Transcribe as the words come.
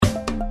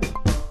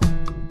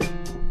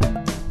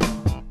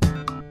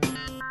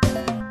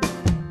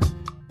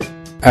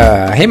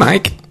Hey,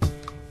 Mike.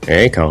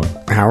 Hey, Colin.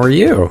 How are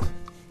you?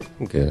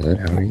 I'm good.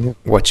 How are you?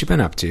 What you been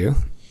up to?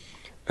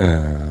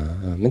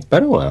 It's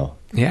been a while.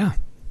 Yeah.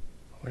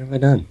 What have I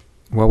done?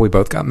 Well, we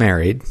both got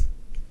married.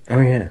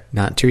 Oh, yeah.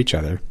 Not to each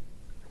other.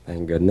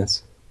 Thank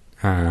goodness.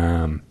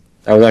 That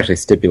was actually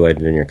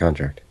stipulated in your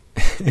contract.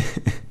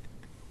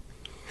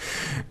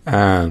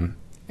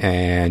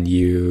 And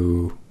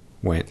you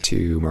went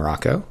to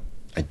Morocco.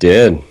 I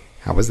did.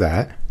 How was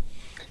that?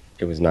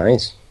 It was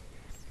nice.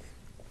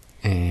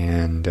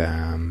 And,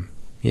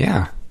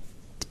 yeah.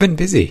 It's been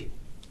busy.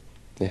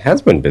 It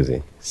has been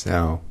busy.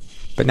 So,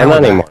 but now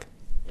not we're anymore. back.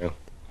 No.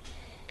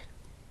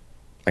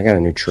 I got a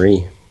new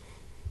tree.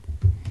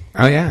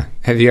 Oh, yeah.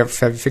 Have you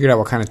figured out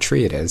what kind of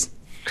tree it is?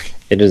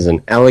 It is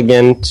an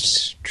elegant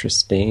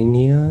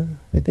Tristania,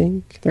 I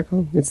think they're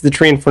called. It's the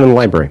tree in front of the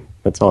library.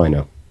 That's all I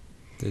know.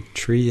 The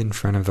tree in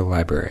front of the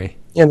library.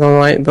 Yeah, the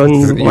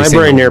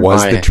library nearby.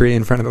 Was the tree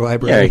in front of the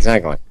library? Yeah,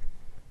 exactly.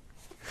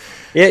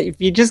 Yeah,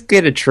 if you just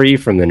get a tree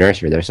from the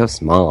nursery, they're so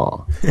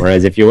small.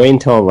 Whereas if you wait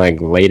until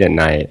like late at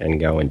night and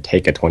go and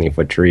take a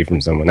 20-foot tree from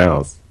someone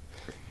else,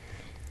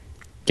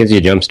 gives you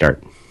a jump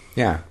start.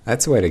 Yeah,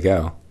 that's the way to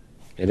go.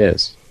 It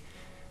is.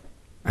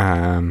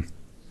 Um,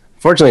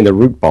 Fortunately, the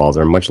root balls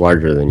are much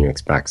larger than you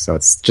expect, so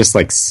it's just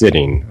like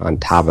sitting on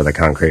top of the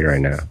concrete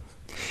right now,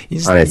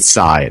 on its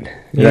side.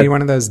 You need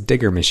one of those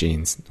digger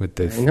machines with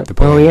the Oh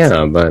blades.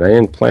 yeah, but I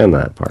didn't plan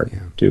that part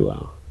too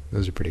well.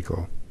 Those are pretty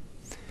cool.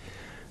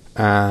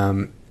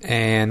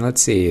 And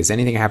let's see, has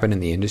anything happened in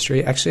the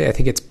industry? Actually, I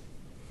think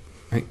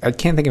I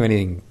can't think of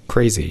anything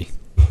crazy.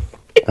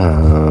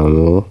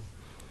 What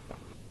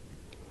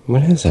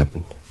has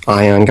happened?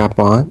 Ion got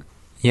bought?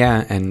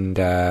 Yeah, and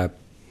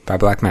by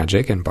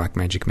Blackmagic, and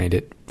Blackmagic made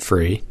it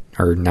free,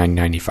 or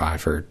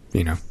 $9.95, or,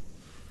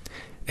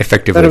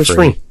 effectively But it was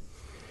free.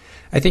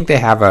 I think they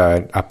have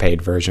a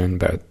paid version,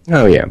 but...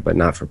 Oh yeah, but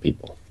not for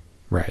people.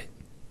 Right.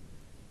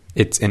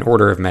 It's an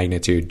order of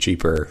magnitude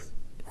cheaper,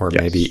 or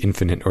maybe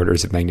infinite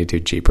orders of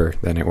magnitude cheaper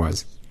than it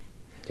was.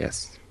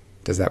 Yes.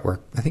 Does that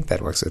work? I think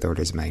that works with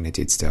orders of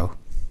magnitude still.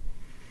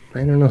 I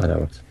don't know how that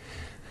works.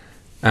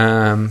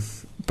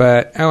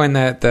 But, and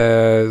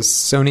the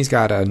Sony's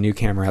got a new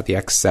camera out, the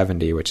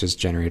X70, which has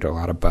generated a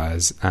lot of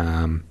buzz,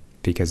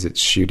 because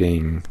it's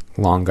shooting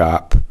long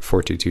GOP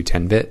 422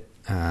 10-bit.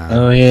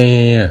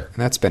 Yeah.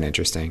 That's been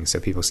interesting,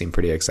 so people seem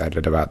pretty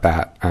excited about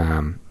that.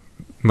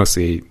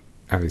 Mostly,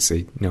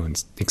 obviously, no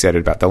one's excited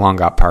about the long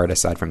GOP part,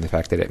 aside from the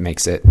fact that it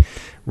makes it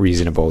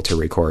reasonable to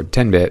record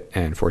 10-bit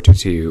and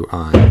 422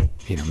 on,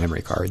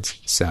 memory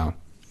cards. So,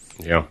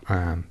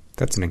 yeah.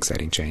 That's an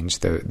exciting change.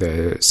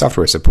 The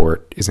software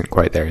support isn't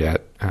quite there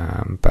yet,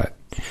 but...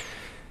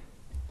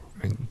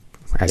 Colin,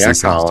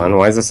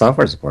 why is the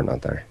software support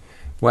not there?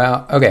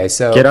 Well, okay,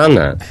 so... Get on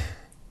that.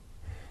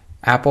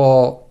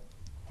 Apple...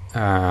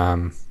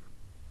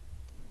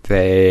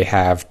 they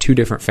have two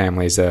different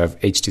families of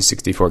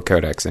H.264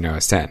 codecs in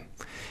OS X.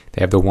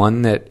 They have the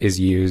one that is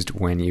used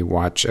when you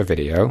watch a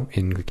video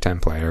in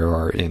QuickTime Player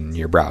or in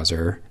your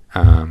browser,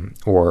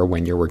 or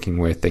when you're working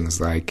with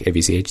things like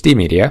AVC HD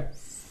media.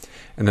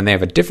 And then they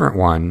have a different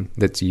one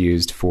that's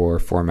used for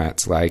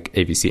formats like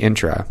AVC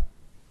Intra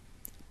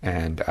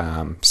and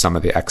some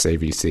of the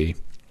XAVC.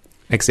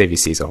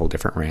 XAVC is a whole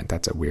different rant.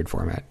 That's a weird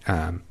format.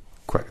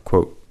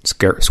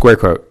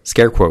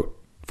 Scare quote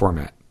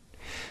format.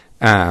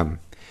 So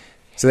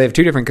they have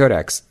two different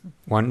codecs.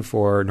 One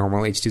for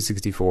normal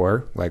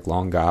H.264, like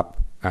long GOP,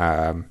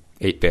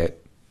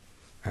 8-bit,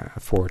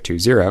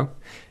 420,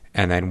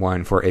 and then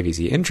one for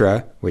AVC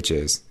Intra, which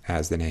is,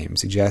 as the name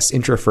suggests,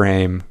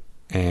 intra-frame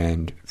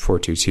and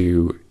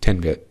 422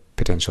 10-bit.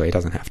 Potentially, it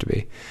doesn't have to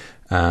be.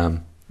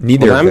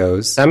 Neither of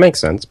those... That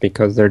makes sense,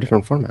 because they're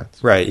different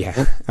formats. Right,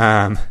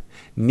 yeah.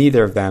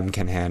 Neither of them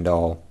can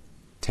handle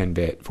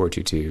 10-bit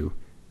 422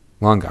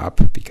 long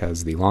GOP,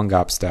 because the long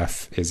GOP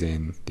stuff is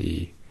in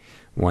the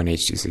one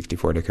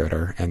H.264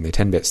 decoder, and the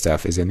 10-bit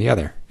stuff is in the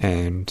other.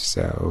 And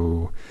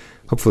so,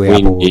 hopefully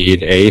Apple... We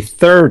need a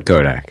third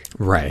codec.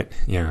 Right,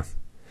 yeah.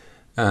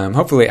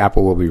 Hopefully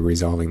Apple will be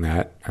resolving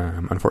that.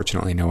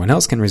 Unfortunately, no one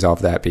else can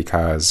resolve that,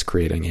 because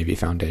creating AV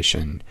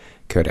Foundation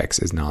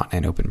codecs is not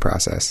an open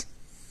process.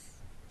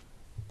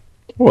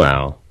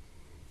 Well...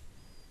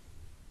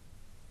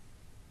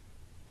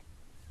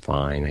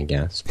 fine, I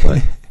guess,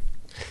 but...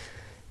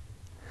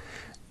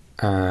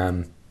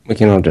 we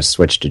can all just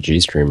switch to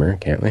GStreamer,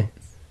 can't we?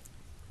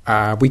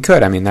 We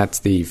could. I mean, that's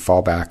the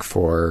fallback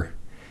for,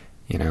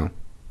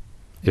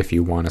 if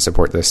you want to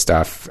support this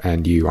stuff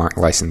and you aren't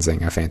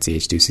licensing a fancy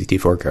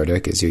H.264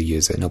 codec, is you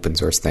use an open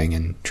source thing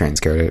and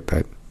transcode it.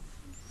 But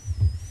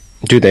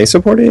do they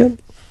support it yet?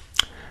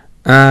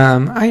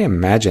 I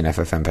imagine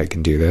FFmpeg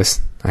can do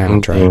this. I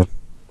haven't tried.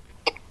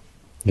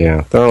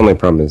 Yeah, the only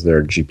problem is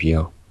their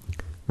GPL.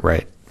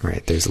 Right.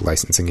 There's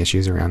licensing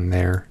issues around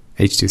their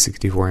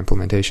H.264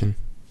 implementation.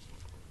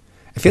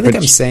 I feel like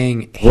I'm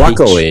saying H.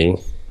 Luckily,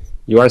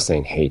 you are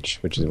saying H,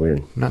 which is weird.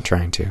 I'm not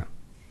trying to. Is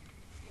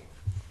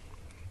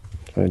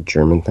that a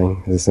German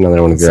thing? Is this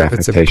another one of your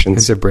affectations?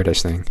 It's a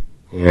British thing.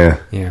 Yeah.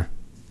 Yeah.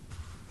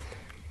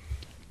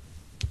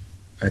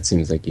 That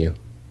seems like you.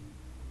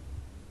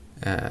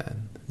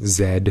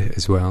 Zed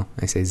as well.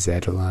 I say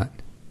Zed a lot.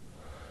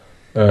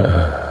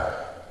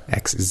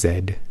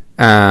 XZ.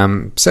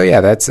 So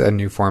yeah, that's a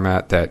new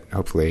format that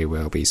hopefully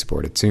will be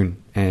supported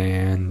soon.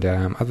 And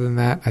other than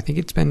that, I think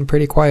it's been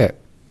pretty quiet,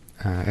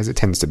 as it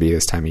tends to be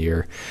this time of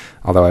year.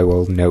 Although I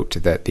will note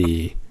that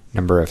the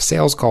number of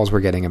sales calls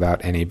we're getting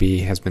about NAB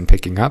has been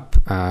picking up,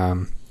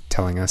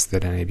 telling us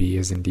that NAB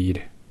is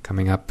indeed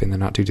coming up in the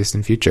not too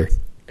distant future.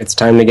 It's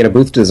time to get a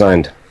booth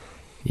designed.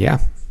 Yeah.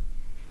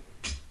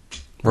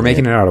 We're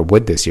making it out of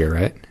wood this year,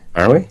 right?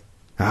 Are we?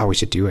 Oh, we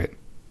should do it.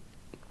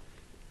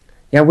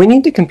 Yeah, we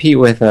need to compete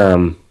with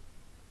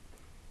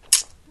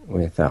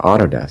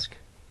Autodesk.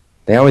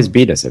 They always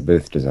beat us at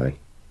booth design.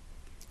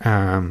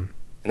 And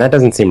that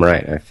doesn't seem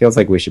right. It feels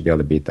like we should be able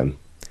to beat them.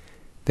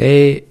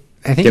 I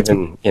think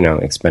given,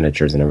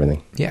 expenditures and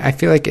everything. Yeah, I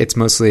feel like it's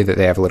mostly that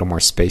they have a little more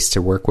space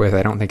to work with.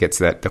 I don't think it's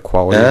that the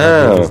quality of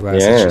the booth is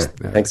less. Yeah. It's just,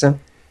 Think so?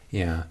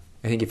 Yeah.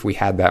 I think if we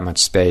had that much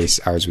space,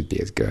 ours would be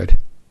as good.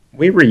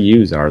 We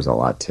reuse ours a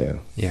lot, too.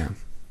 Yeah.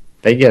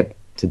 They get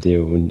to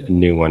do a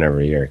new one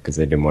every year because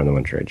they do more than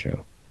one trade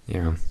show.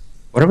 Yeah.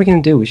 What are we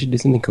going to do? We should do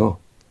something cool.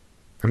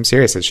 I'm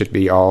serious. It should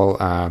be all,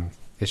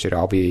 it should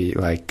all be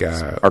like...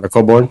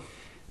 Particle board?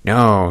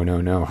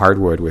 No.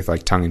 Hardwood with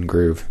like tongue and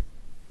groove.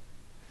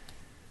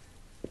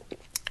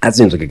 That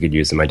seems like a good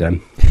use of my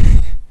time.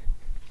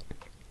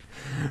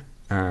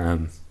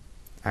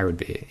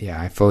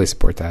 I fully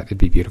support that. It'd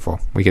be beautiful.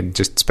 We could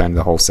just spend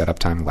the whole setup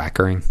time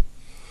lacquering.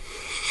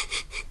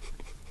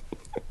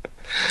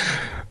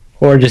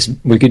 Or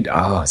we could,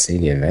 see,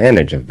 the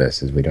advantage of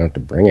this is we don't have to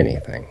bring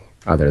anything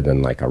other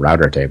than like a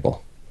router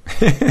table.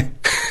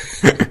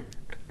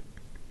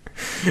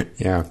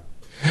 Yeah.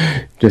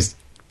 Just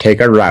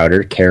take a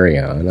router, carry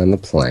on the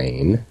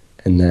plane,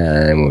 and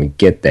then when we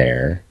get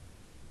there,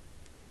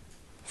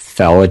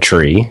 fell a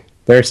tree.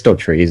 There are still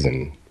trees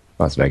in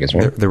Las Vegas,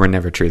 right? There were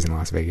never trees in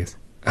Las Vegas.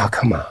 Oh,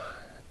 come on.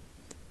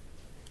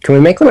 Can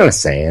we make one out of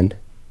sand?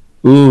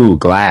 Ooh,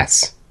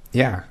 glass.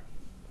 Yeah.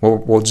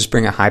 We'll just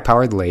bring a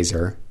high-powered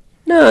laser.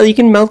 No, you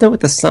can melt it with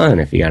the sun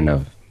if you got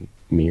enough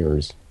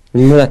mirrors.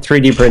 Remember that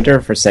 3D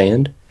printer for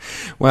sand?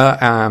 Well,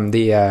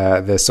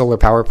 the solar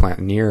power plant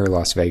near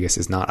Las Vegas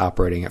is not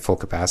operating at full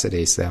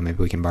capacity, so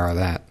maybe we can borrow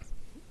that.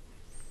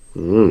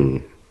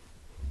 I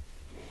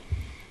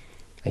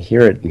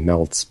hear it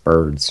melts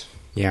birds.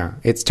 Yeah,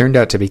 it's turned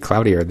out to be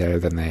cloudier there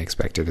than they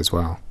expected as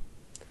well.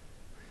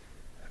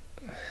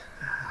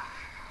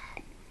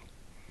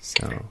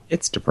 So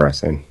it's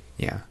depressing.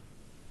 Yeah.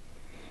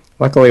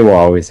 Luckily, we'll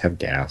always have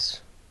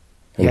gas.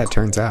 Yeah, it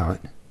turns out.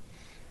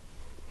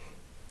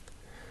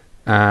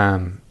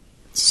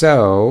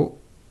 So,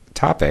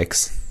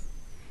 topics.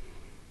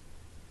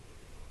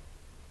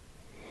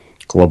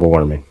 Global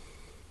warming.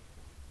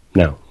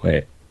 No,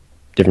 wait.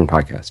 Different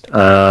podcast.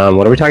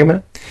 What are we talking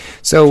about?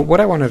 So, what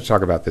I wanted to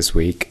talk about this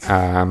week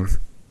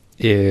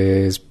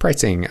is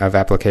pricing of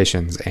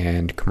applications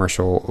and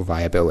commercial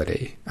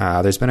viability.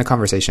 There's been a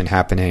conversation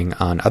happening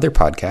on other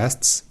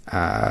podcasts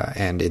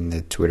and in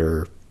the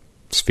Twitter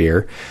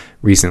sphere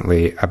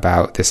recently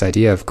about this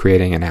idea of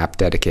creating an app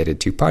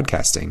dedicated to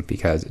podcasting,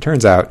 because it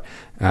turns out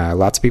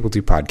lots of people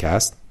do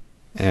podcasts.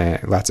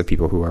 Lots of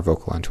people who are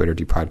vocal on Twitter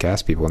do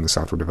podcasts, people in the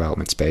software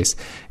development space,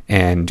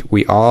 and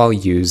we all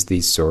use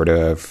these sort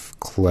of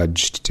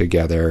kludged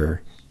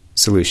together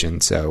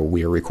solutions. So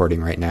we are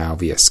recording right now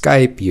via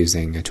Skype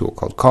using a tool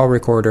called Call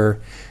Recorder.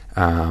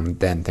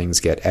 Then things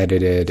get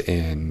edited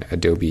in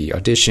Adobe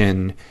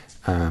Audition.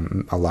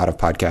 A lot of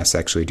podcasts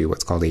actually do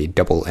what's called a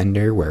double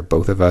ender, where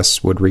both of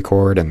us would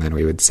record and then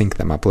we would sync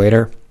them up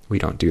later. We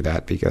don't do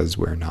that because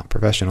we're not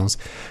professionals.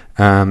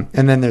 And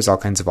then there's all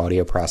kinds of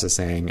audio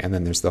processing, and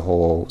then there's the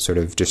whole sort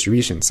of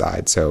distribution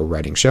side. So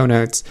writing show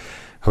notes,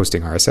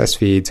 hosting RSS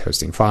feeds,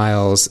 hosting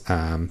files,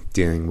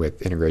 dealing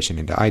with integration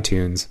into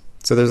iTunes.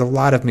 So there's a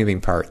lot of moving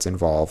parts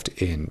involved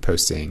in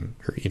posting,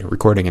 or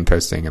recording and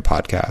posting a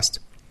podcast.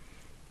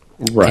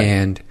 Right.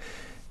 And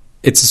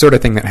it's the sort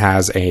of thing that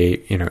has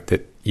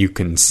that you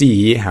can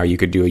see how you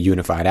could do a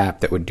unified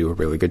app that would do a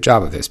really good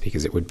job of this,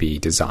 because it would be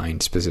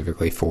designed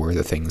specifically for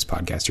the things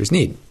podcasters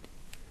need.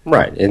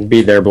 Right. It'd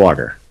be their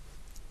blogger.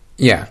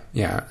 Yeah.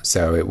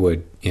 So it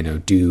would,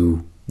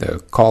 do the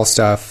call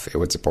stuff. It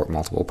would support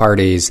multiple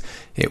parties.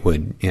 It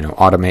would,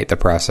 automate the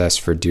process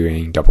for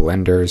doing double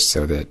enders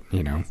so that,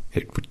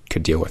 it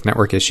could deal with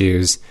network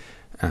issues.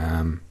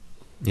 You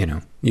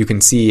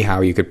can see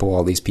how you could pull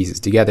all these pieces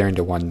together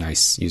into one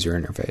nice user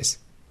interface.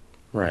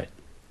 Right.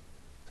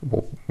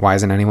 Well, why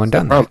hasn't anyone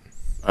done that?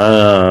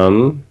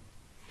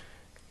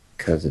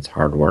 Because it's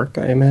hard work,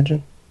 I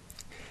imagine.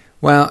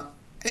 Well,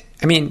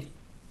 I mean,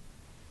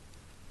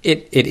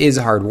 it is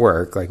hard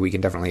work. Like, we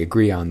can definitely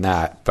agree on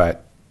that,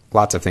 but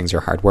lots of things are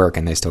hard work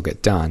and they still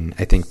get done.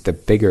 I think the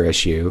bigger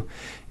issue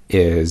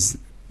is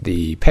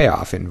the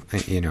payoff. And,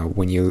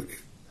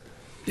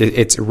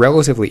 it's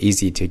relatively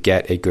easy to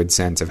get a good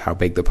sense of how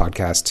big the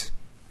podcast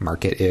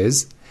market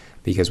is,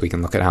 because we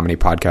can look at how many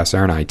podcasts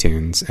are on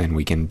iTunes and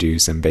we can do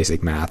some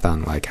basic math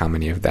on like how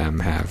many of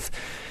them have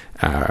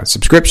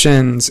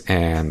subscriptions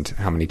and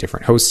how many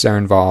different hosts are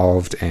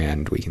involved,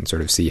 and we can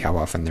sort of see how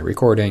often they're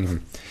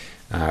recording.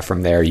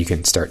 From there, you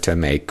can start to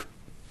make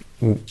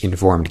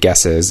informed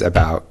guesses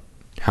about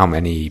how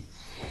many,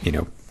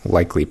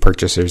 likely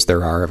purchasers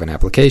there are of an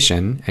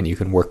application, and you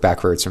can work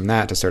backwards from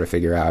that to sort of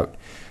figure out,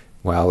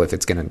 well, if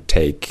it's going to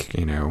take,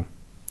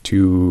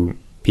 2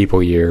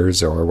 people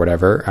years or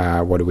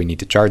whatever, what do we need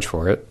to charge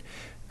for it?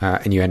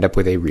 And you end up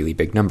with a really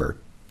big number.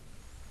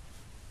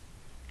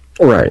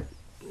 Right.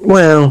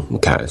 Well,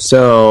 okay.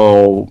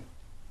 So,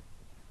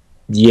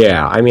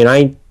 yeah,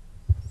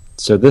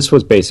 so this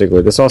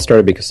all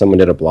started because someone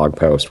did a blog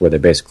post where they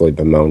basically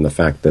bemoaned the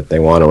fact that they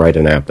want to write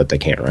an app that they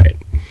can't write.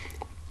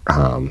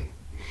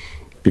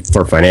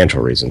 For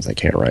financial reasons, they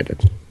can't write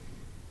it.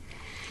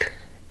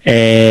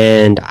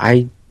 And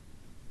I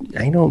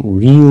don't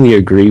really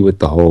agree with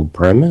the whole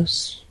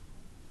premise.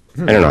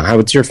 I don't know.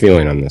 What's your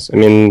feeling on this?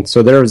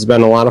 So there's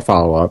been a lot of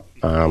follow-up.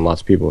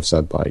 Lots of people have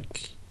said,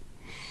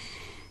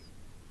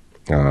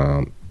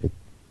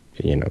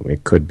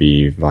 it could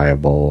be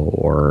viable,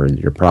 or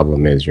your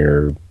problem is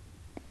you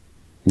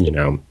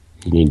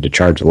need to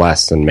charge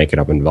less and make it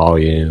up in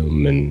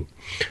volume. And,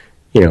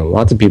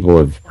 lots of people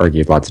have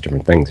argued lots of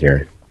different things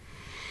here.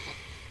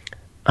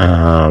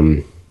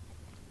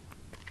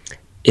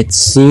 It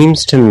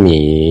seems to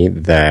me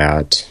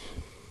that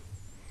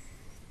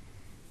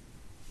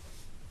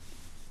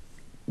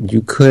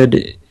you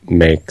could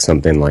make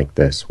something like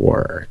this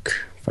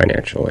work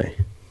financially.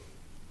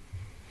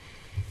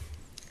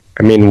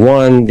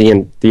 One,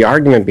 the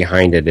argument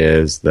behind it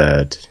is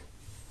that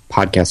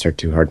podcasts are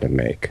too hard to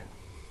make,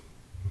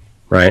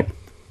 right?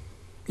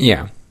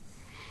 Yeah.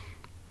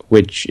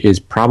 Which is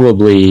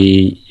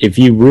probably, if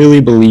you really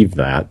believe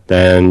that,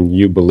 then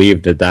you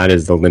believe that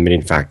is the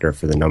limiting factor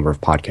for the number of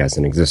podcasts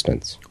in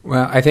existence.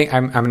 Well, I think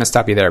I'm going to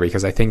stop you there,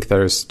 because I think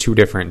there's two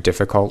different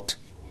difficulties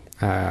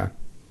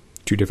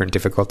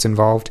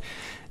involved,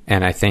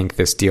 and I think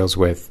this deals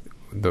with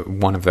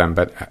one of them.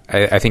 But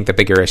I think the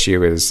bigger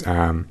issue is,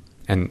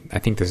 and I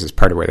think this is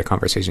part of where the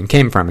conversation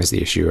came from, is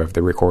the issue of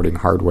the recording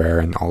hardware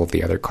and all of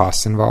the other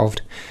costs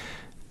involved.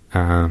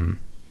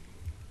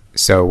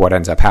 So what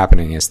ends up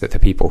happening is that the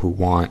people who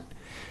want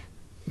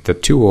the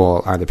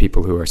tool are the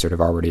people who are sort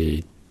of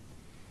already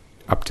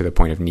up to the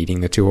point of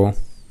needing the tool.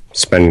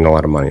 Spending a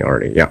lot of money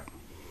already, yeah.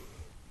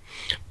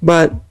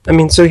 But,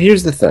 so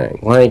here's the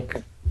thing.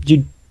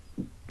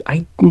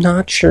 I'm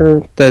not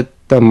sure that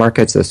the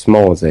market's as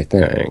small as they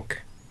think.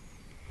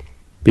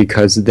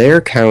 Because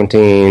they're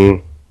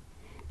counting...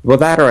 Well,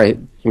 that or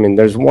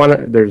there's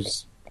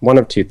one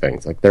of two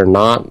things. They're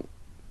not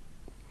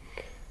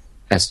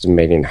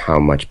estimating how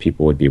much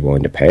people would be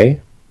willing to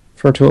pay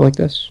for a tool like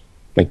this.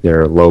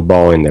 They're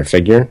lowballing their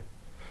figure,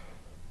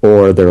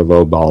 or they're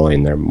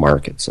lowballing their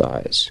market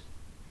size.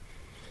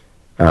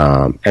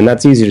 And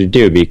that's easy to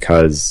do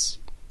because,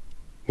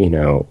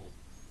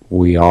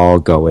 we all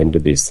go into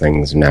these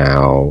things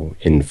now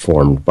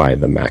informed by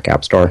the Mac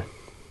App Store.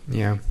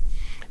 Yeah.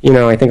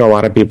 I think a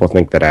lot of people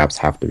think that apps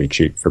have to be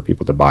cheap for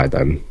people to buy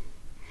them.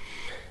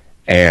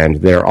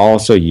 And they're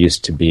also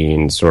used to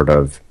being sort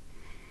of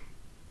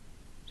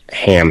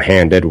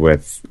ham-handed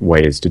with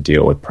ways to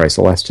deal with price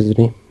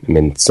elasticity.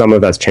 Some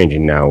of that's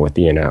changing now with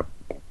the in-app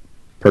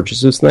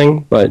purchases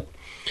thing, but,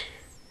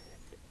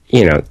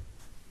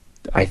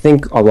 I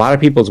think a lot of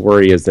people's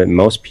worry is that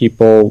most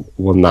people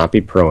will not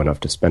be pro enough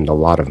to spend a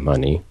lot of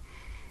money,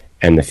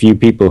 and the few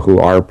people who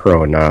are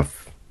pro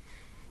enough,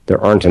 there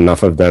aren't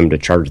enough of them to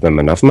charge them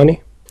enough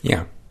money.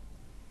 Yeah.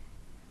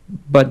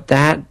 But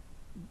that,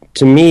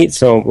 to me,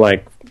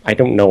 I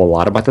don't know a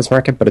lot about this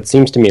market, but it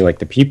seems to me like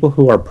the people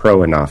who are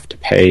pro enough to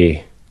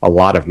pay a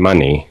lot of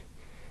money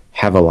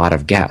have a lot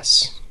of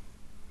guess.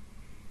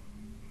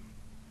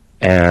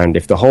 And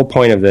if the whole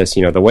point of this,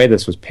 the way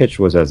this was pitched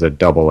was as a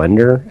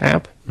double-ender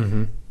app,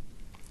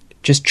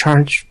 just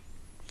charge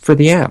for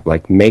the app.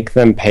 Make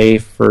them pay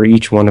for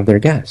each one of their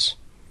guests.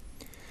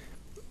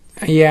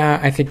 Yeah,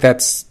 I think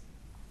that's...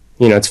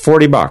 it's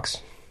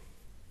 $40.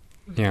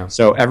 Yeah.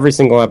 So every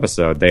single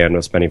episode, they end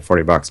up spending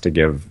 $40 to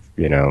give,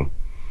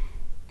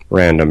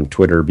 random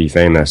Twitter be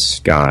famous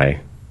guy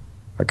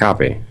a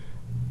copy.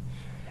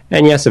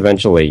 And yes,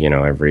 eventually,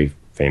 every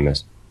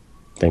famous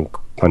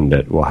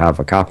pundit will have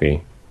a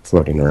copy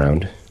floating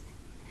around.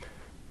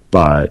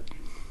 But,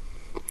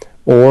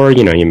 or,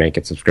 you make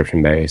it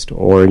subscription based,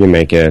 or you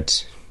make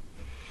it,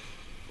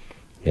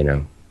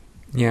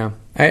 Yeah.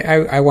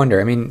 I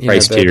wonder.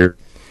 Price tier.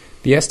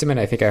 The estimate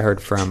I think I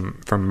heard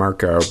from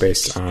Marco,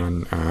 based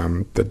on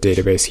the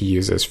database he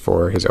uses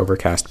for his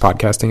Overcast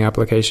podcasting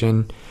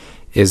application,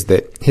 is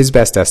that his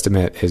best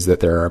estimate is that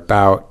there are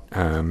about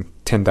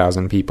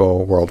 10,000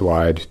 people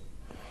worldwide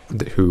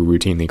who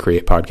routinely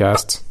create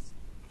podcasts.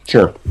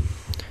 Sure.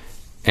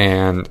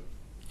 And,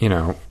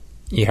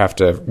 you have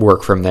to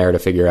work from there to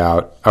figure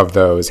out, of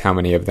those, how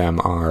many of them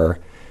are,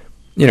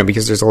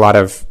 because there's a lot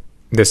of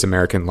This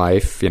American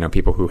Life,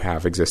 people who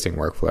have existing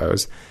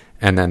workflows.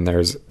 And then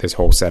there's this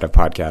whole set of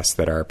podcasts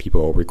that are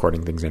people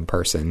recording things in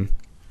person.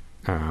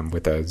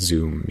 with a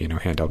Zoom,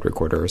 handheld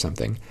recorder or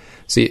something.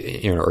 So,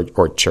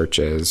 or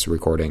churches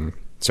recording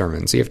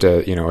sermons. So you have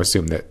to,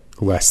 assume that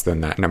less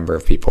than that number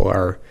of people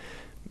are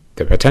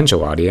the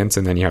potential audience,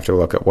 and then you have to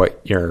look at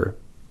what your,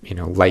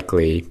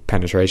 likely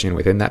penetration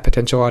within that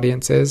potential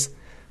audience is.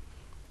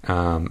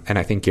 And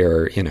I think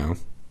you're,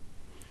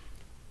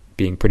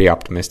 being pretty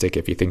optimistic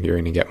if you think you're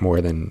going to get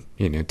more than,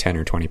 10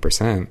 or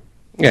 20%.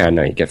 Yeah,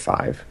 no, you get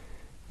 5.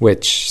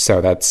 So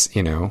that's,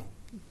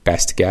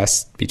 best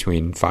guess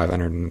between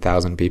 500 and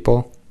 1,000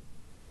 people.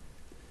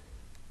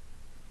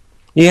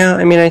 Yeah,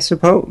 I mean, I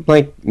suppose,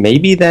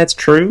 maybe that's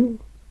true.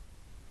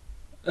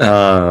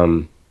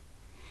 But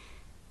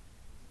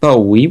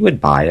we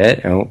would buy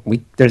it.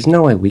 There's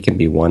no way we can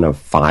be one of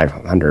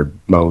 500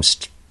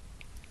 most,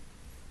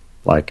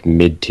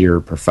 mid-tier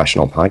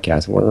professional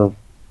podcasts. We're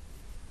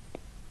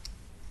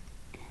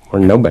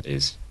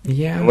nobodies.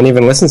 Yeah. No one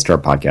even listens to our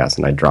podcast,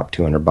 and I drop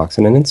 $200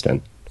 in an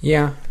instant.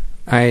 Yeah.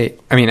 I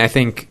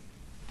think...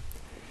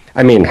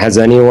 has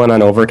anyone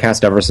on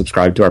Overcast ever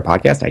subscribed to our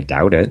podcast? I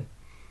doubt it.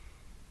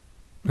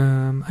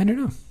 I don't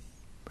know.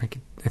 I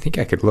think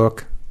I could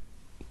look.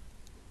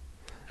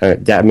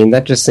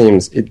 That just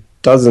seems... It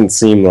doesn't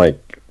seem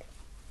like...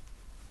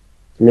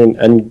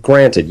 and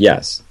granted,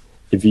 yes.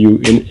 If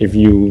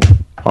you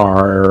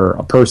are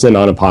a person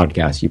on a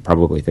podcast, you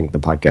probably think the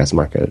podcast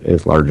market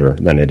is larger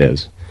than it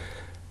is.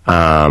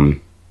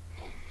 But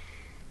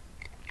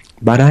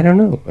I don't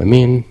know.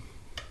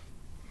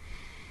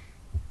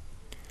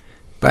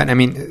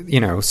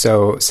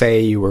 So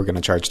say you were going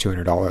to charge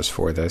 $200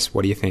 for this.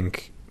 What do you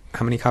think?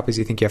 How many copies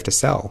do you think you have to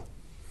sell?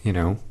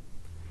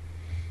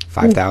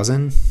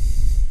 5,000?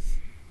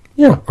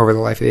 Yeah. Over the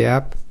life of the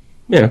app?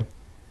 Yeah.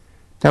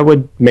 That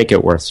would make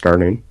it worth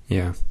starting.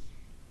 Yeah.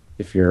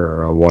 If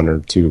you're a one or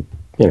two,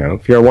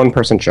 if you're a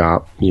one-person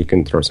shop, you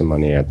can throw some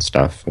money at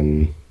stuff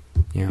and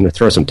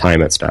throw some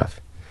time at stuff.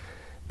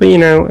 But,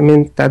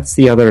 that's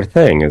the other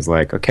thing is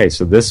okay,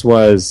 so this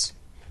was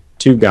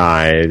 2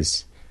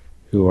 guys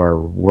who are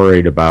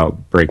worried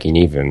about breaking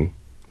even.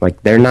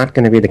 They're not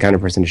going to be the kind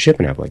of person to ship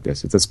an app like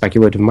this. It's a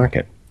speculative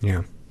market.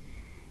 Yeah.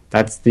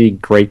 That's the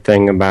great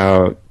thing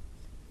about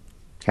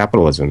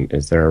capitalism,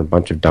 is there are a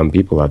bunch of dumb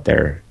people out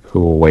there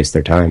who will waste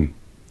their time.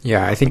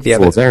 Yeah, I think the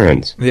other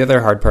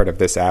hard part of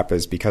this app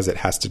is because it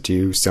has to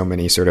do so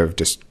many sort of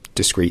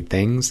discrete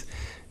things,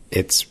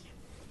 it's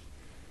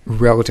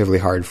relatively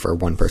hard for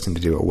one person to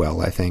do it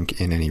well, I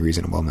think, in any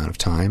reasonable amount of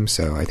time.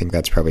 So I think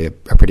that's probably a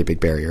pretty big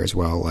barrier as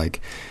well.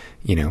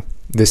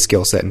 The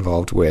skill set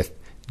involved with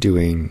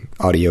doing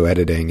audio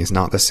editing is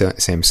not the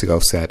same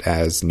skill set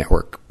as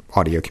network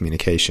audio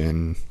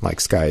communication like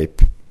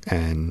Skype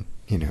and,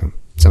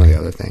 some of the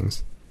other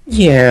things.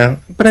 Yeah,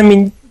 but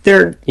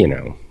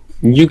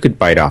you could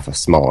bite off a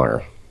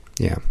smaller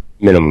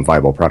minimum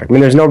viable product.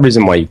 There's no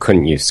reason why you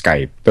couldn't use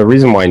Skype. The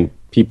reason why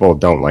people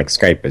don't like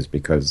Skype is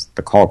because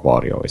the call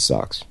quality always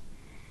sucks.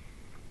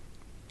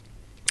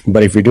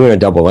 But if you're doing a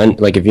double end,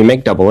 if you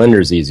make double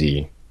enders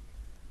easy,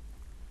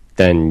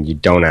 then you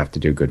don't have to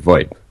do good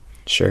VoIP.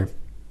 Sure.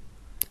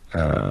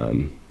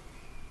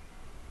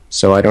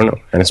 So I don't know.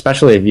 And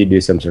especially if you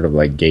do some sort of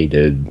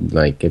gated,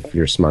 if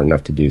you're smart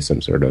enough to do some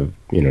sort of,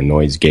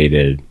 noise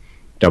gated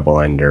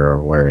double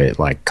ender where it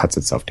cuts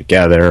itself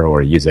together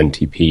or use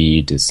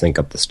NTP to sync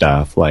up the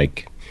stuff,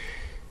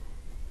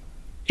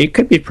 it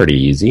could be pretty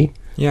easy.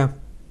 Yeah.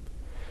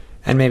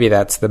 And maybe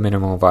that's the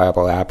minimal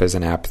viable app, is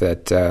an app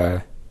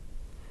that,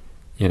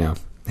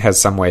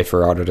 has some way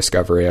for auto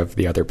discovery of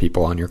the other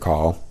people on your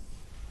call.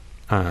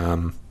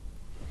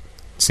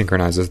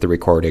 Synchronizes the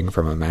recording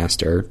from a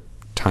master,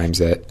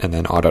 times it, and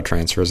then auto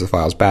transfers the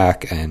files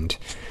back and,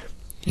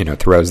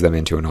 throws them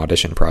into an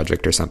Audition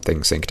project or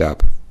something synced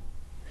up.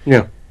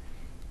 Yeah.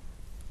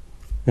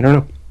 I don't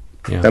know.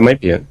 Yeah. That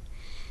might be it.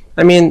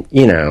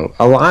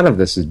 A lot of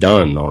this is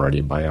done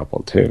already by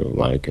Apple too.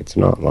 It's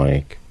not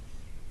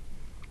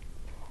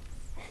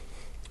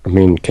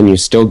can you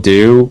still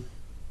do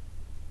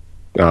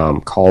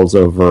calls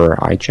over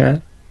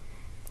iChat?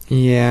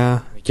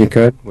 Yeah. You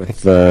could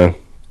with the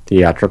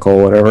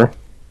theatrical whatever.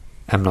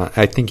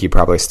 I think you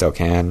probably still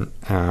can.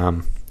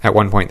 At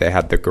one point they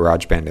had the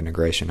GarageBand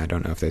integration. I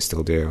don't know if they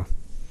still do.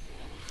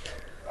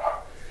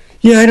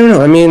 Yeah, I don't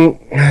know.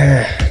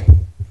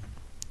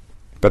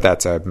 But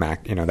that's a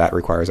Mac, that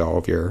requires all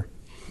of your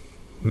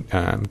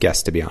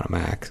guests to be on a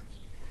Mac.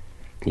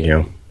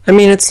 Yeah.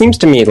 It seems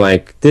to me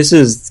this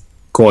is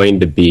going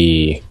to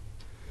be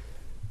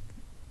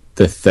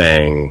the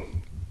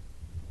thing.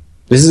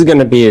 This is going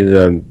to be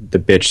the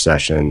bitch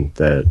session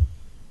that,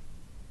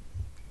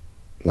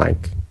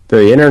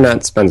 the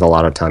internet spends a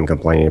lot of time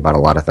complaining about a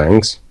lot of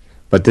things,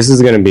 but this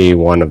is going to be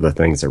one of the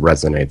things that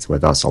resonates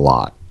with us a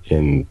lot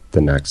in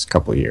the next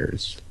couple of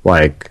years.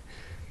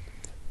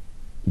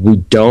 We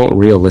don't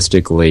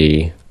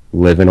realistically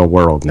live in a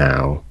world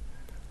now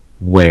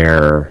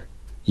where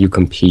you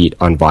compete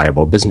on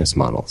viable business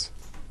models.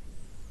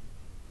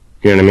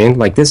 You know what I mean?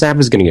 This app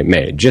is going to get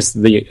made.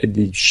 Just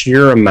the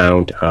sheer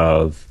amount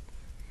of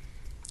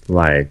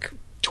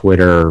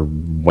Twitter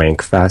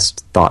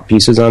wankfest thought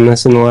pieces on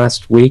this in the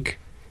last week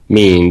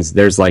means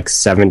there's like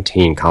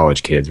 17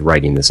 college kids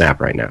writing this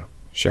app right now.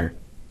 Sure.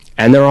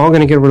 And they're all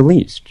going to get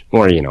released.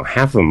 Or,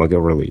 half of them will get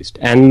released.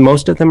 And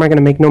most of them are going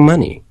to make no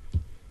money.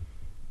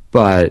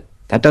 But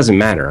that doesn't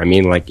matter. I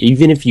mean, like,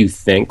 even if you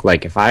think,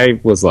 like, if I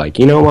was like,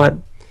 you know what?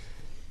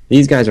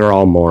 These guys are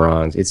all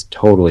morons. It's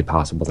totally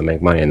possible to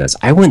make money in this.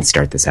 I wouldn't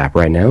start this app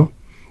right now.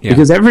 Yeah.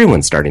 Because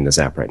everyone's starting this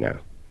app right now.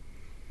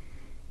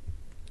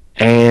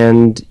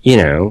 And,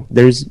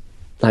 there's,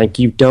 like,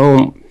 you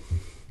don't...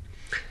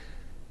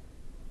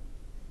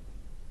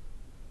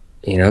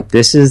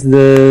 this is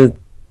the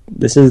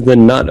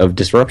nut of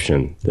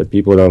disruption that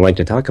people don't like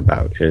to talk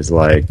about, is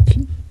like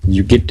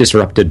you get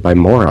disrupted by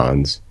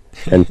morons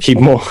and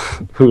people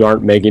who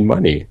aren't making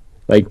money.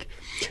 Like,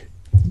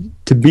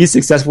 to be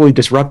successfully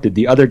disrupted,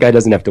 the other guy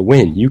doesn't have to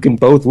win. You can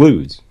both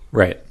lose.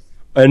 Right.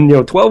 And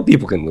 12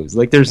 people can lose.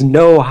 Like, there's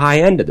no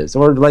high end to this.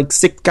 Or like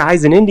 6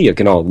 guys in India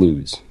can all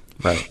lose.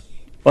 Right.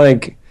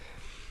 Like,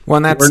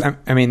 well,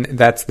 and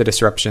that's the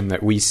disruption that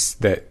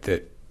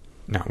that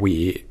not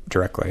we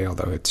directly,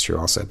 although it's true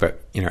also,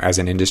 but as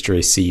an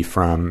industry, see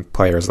from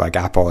players like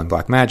Apple and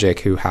Blackmagic,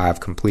 who have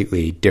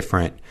completely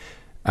different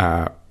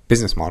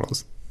business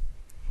models.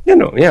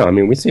 Yeah, I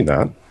mean, we see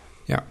that.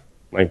 Yeah,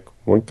 like,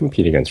 we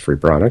compete against free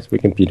products. We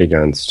compete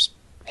against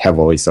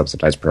heavily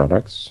subsidized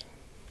products.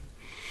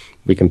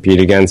 We compete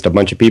against a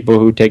bunch of people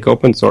who take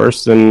open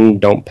source and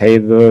don't pay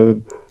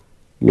the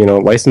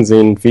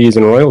licensing fees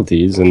and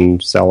royalties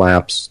and sell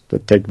apps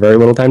that take very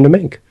little time to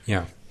make.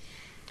 Yeah.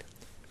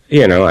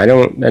 I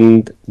don't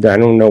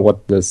know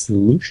what the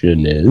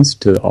solution is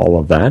to all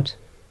of that.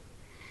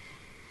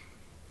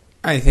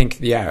 I think,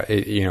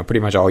 pretty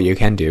much all you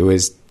can do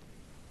is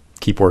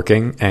keep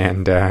working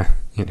and,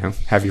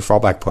 have your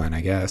fallback plan,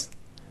 I guess.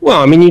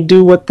 Well, I mean, you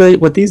do what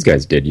these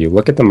guys did. You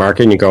look at the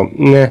market and you go,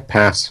 nah,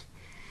 pass.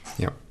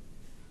 Yep.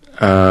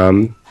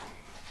 And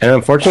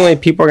unfortunately,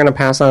 people are going to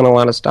pass on a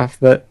lot of stuff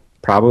that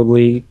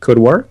probably could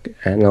work,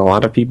 and a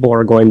lot of people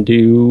are going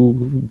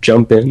to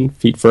jump in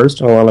feet first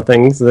on a lot of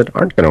things that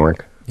aren't going to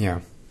work.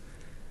 Yeah.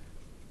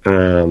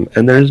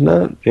 And there's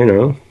not, I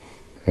don't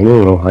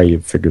know how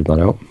you figured that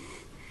out.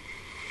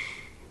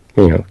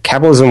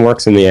 Capitalism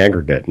works in the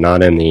aggregate,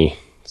 not in the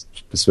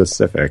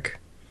specific.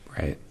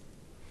 Right.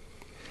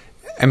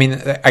 I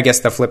mean, I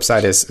guess the flip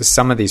side is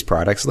some of these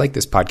products, like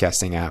this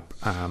podcasting app,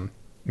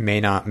 may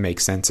not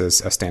make sense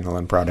as a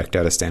standalone product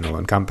at a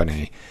standalone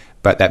company,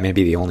 but that may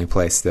be the only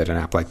place that an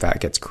app like that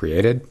gets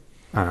created.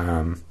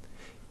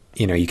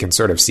 You can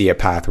sort of see a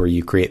path where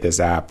you create this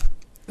app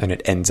and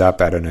it ends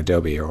up at an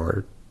Adobe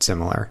or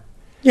similar.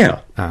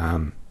 Yeah.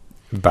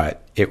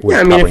 But it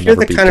would probably if you're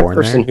the kind of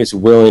person who's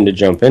willing to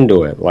jump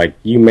into it, like,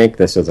 you make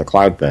this as a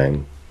cloud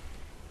thing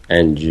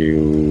and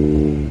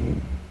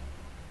you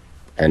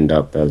end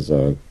up as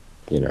a,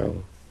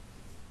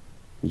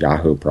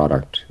 Yahoo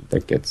product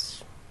that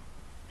gets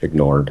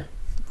ignored.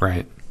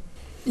 Right.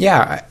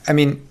 Yeah, I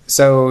mean,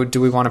 so do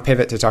we want to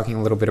pivot to talking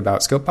a little bit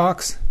about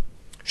Scopebox?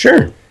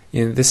 Sure.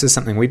 This is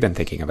something we've been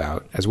thinking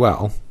about as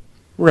well.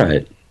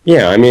 Right.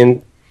 Yeah, I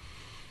mean,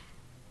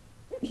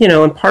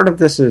 and part of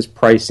this is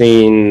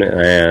pricing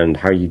and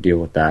how you deal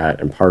with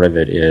that, and part of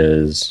it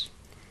is,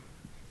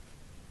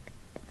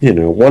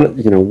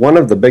 one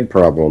of the big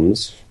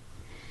problems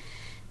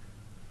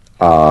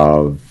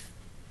of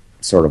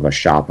sort of a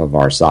shop of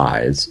our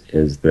size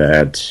is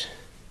that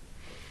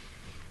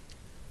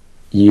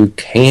you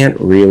can't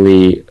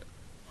really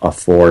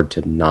afford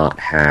to not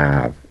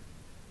have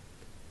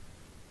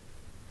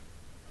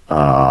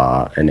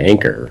an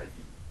anchor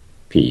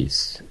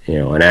piece,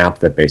 an app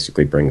that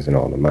basically brings in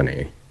all the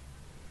money.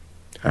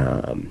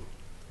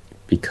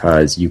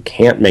 Because you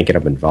can't make it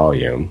up in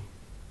volume,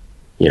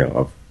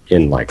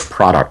 in like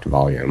product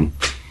volume,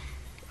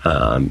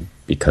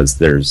 because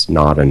there's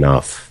not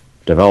enough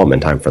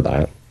development time for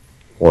that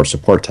or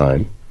support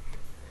time.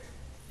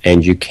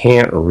 And you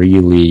can't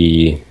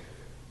really...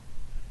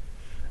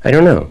 I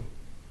don't know.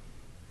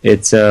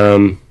 It's,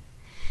 this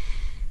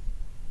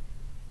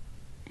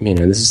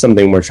is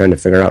something we're trying to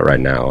figure out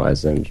right now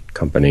as a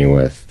company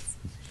with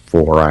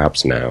 4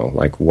 apps now.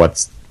 Like,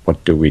 what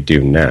do we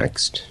do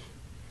next?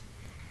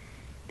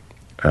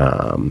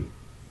 Our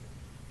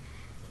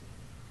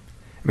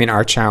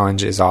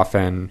challenge is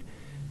often,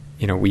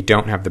 we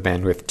don't have the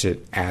bandwidth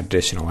to add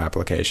additional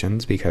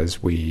applications because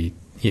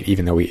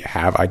even though we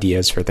have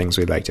ideas for things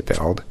we'd like to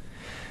build,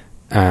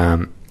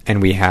 and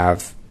we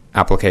have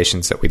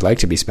applications that we'd like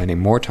to be spending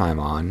more time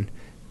on,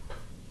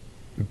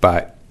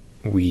 but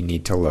we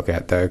need to look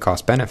at the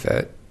cost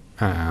benefit.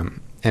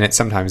 And it's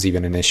sometimes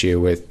even an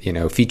issue with,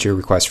 feature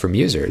requests from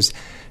users.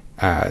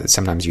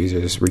 Sometimes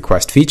users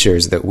request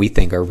features that we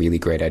think are really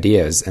great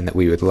ideas and that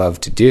we would love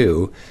to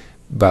do,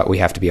 but we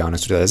have to be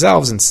honest with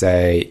ourselves and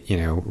say,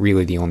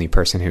 really the only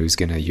person who's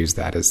going to use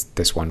that is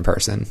this one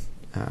person.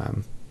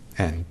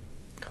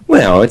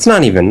 Well, it's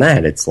not even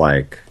that. It's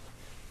like,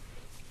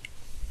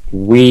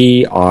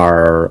 we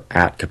are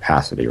at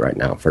capacity right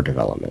now for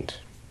development.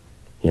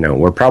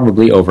 We're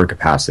probably over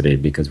capacity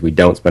because we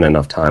don't spend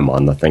enough time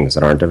on the things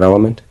that aren't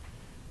development.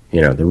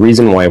 The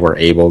reason why we're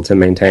able to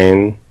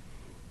maintain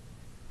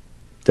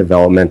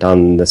development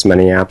on this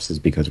many apps is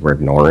because we're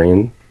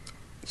ignoring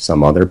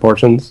some other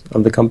portions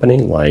of the company,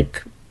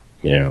 like,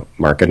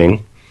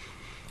 marketing.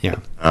 Yeah.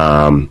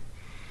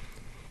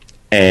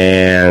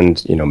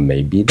 And,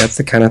 maybe that's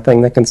the kind of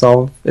thing that can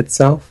solve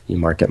itself. You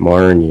market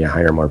more and you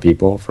hire more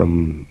people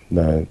from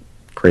the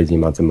crazy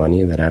amounts of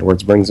money that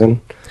AdWords brings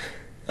in.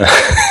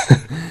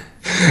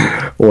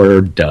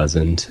 Or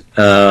doesn't.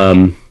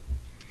 But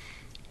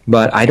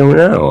I don't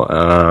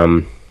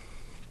know.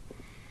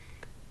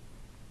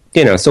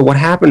 So what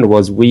happened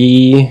was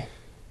the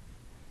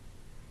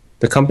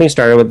company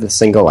started with a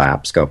single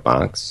app,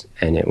 Scopebox,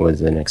 and it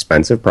was an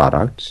expensive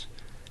product.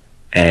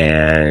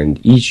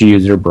 And each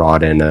user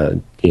brought in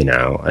it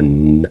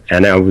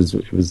was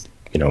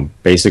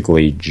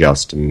basically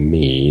just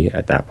me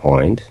at that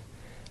point.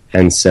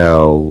 And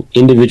so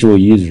individual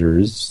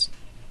users,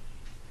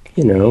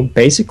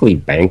 basically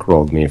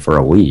bankrolled me for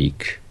a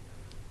week.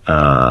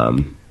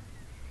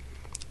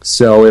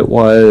 So it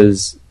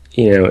was,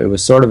 it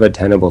was sort of a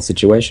tenable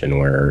situation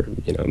where,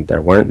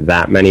 there weren't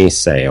that many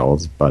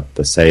sales, but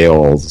the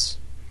sales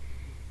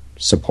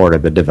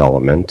supported the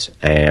development,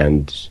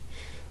 and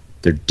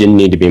there didn't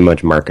need to be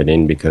much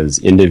marketing because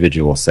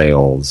individual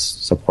sales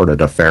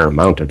supported a fair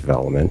amount of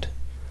development.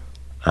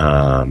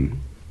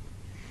 And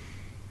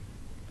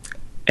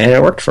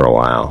it worked for a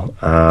while.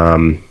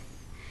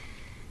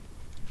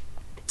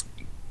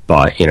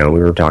 But, we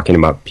were talking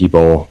about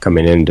people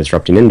coming in and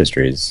disrupting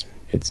industries.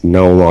 It's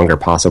no longer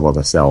possible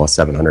to sell a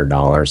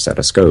 $700 set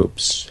of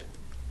scopes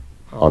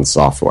on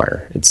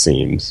software, it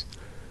seems.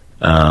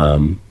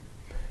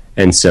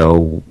 And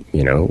so,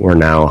 we're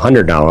now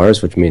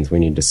 $100, which means we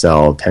need to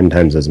sell 10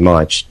 times as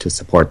much to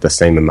support the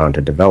same amount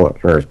of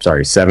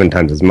development, 7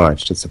 times as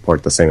much to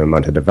support the same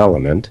amount of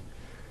development,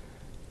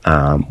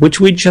 which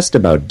we just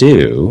about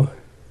do.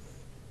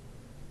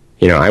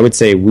 I would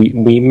say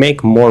we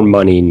make more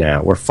money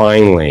now. We're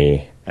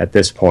finally, at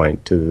this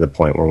point, to the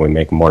point where we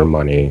make more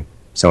money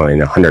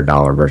selling a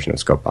 $100 version of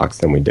Scopebox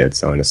than we did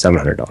selling a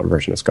 $700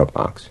 version of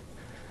Scopebox.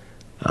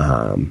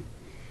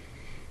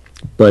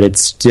 But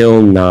it's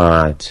still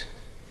not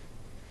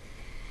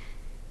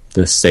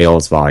the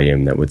sales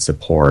volume that would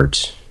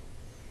support,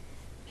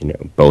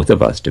 both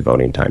of us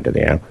devoting time to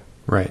the app.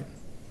 Right.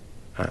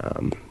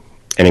 And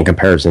in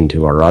comparison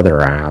to our other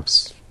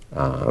apps,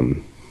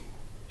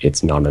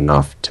 it's not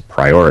enough to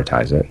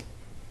prioritize it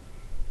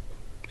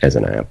as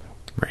an app.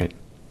 Right.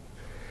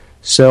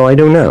 So I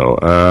don't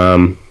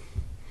know.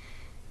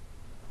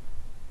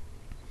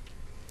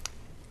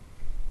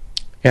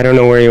 I don't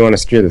know where you want to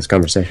steer this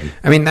conversation.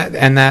 I mean,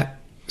 that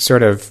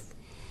sort of,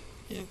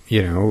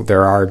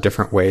 there are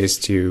different ways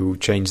to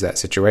change that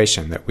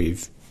situation that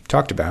we've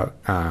talked about.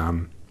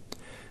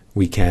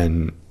 We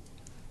can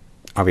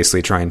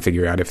obviously try and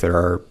figure out if there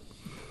are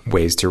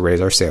ways to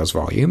raise our sales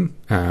volume.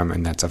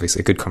 And that's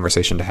obviously a good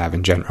conversation to have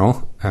in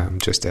general,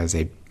 just as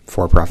a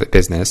for-profit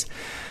business.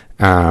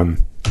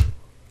 And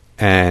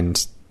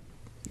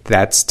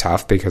that's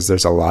tough because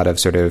there's a lot of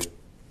sort of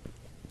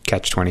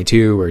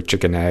catch-22 or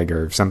chicken egg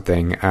or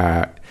something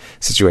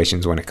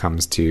situations when it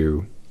comes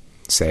to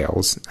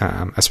sales,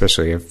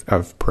 especially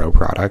of pro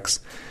products,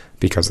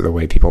 because of the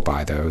way people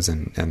buy those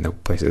and the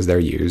places they're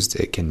used.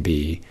 It can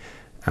be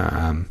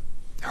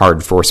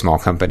hard for small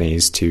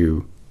companies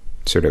to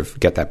sort of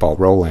get that ball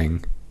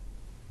rolling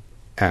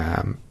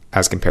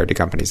as compared to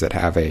companies that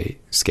have a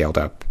scaled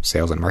up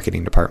sales and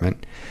marketing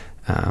department.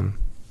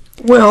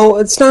 Well,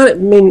 it's not,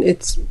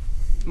 it's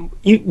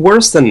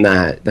worse than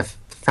that. The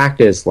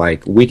fact is,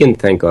 we can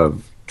think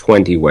of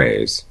 20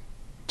 ways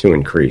to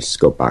increase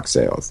Scopebox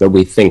sales that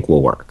we think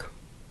will work,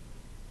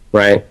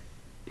 right?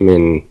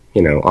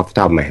 Off the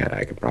top of my head,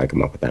 I could probably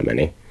come up with that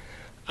many.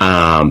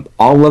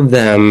 All of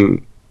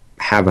them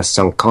have a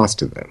sunk cost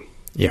to them.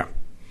 Yeah.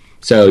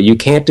 So you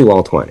can't do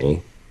all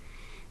 20.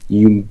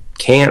 You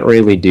can't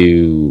really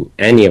do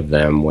any of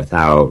them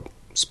without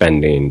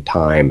spending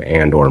time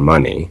and or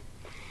money.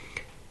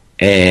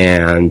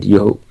 And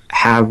you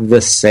have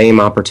the same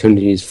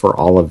opportunities for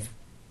all of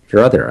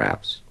your other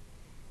apps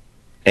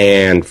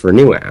and for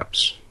new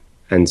apps.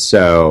 And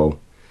so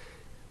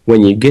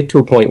when you get to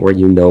a point where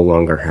you no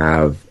longer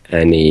have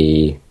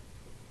any,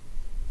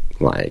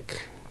 the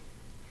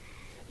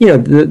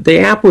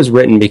app was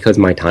written because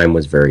my time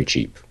was very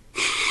cheap.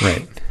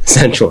 Right.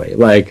 Essentially.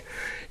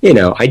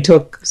 I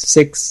took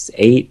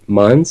 6-8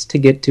 months to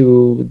get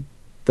to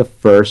the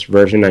first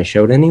version I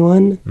showed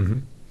anyone. Mm-hmm.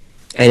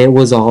 And it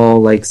was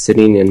all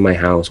sitting in my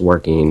house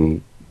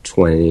working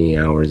 20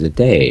 hours a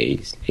day,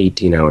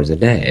 18 hours a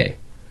day,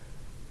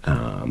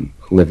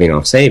 living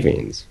off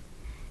savings,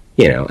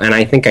 and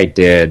I think I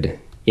did,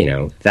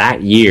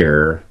 that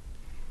year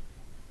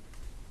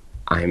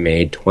I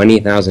made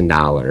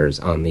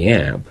 $20,000 on the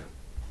app,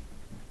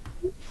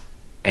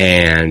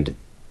 and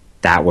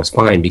that was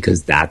fine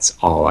because that's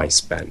all I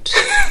spent.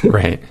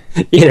 Right.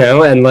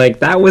 And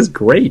that was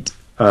great.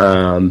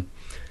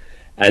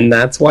 And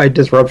that's why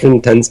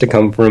disruption tends to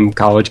come from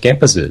college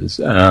campuses.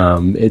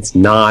 It's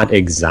not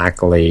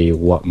exactly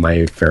what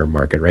my fair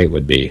market rate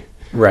would be.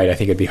 Right. I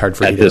think it'd be hard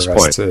for either of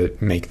us to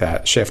make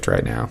that shift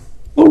right now.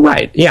 Well,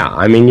 right. Yeah.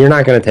 I mean, you're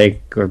not going to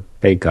take a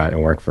pay cut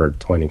and work for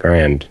 20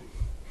 grand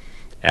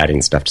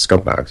adding stuff to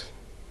Scopebox.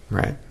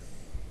 Right.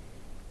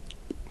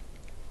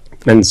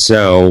 And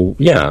so,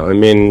 yeah, I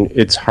mean,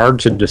 it's hard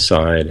to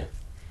decide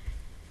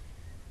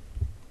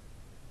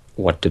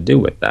what to do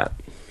with that.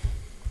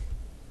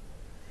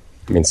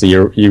 I mean, so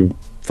you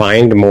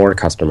find more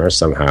customers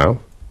somehow,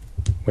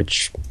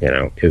 which,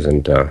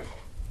 isn't a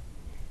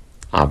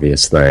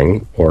obvious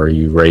thing, or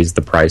you raise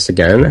the price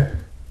again,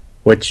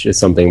 which is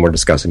something we're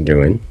discussing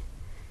doing.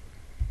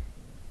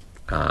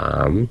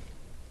 Or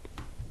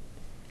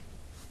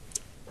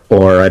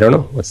I don't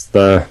know, what's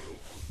the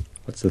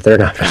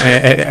third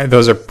option?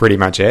 Those are pretty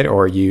much it,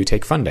 or you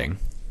take funding.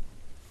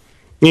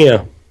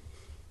 Yeah.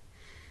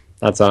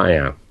 That's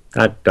yeah.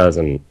 That's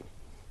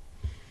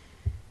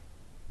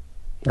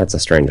a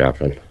strange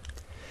option.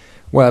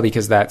 Well,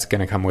 because that's going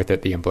to come with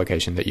it the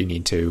implication that you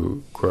need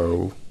to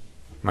grow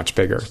much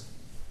bigger.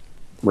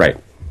 Right.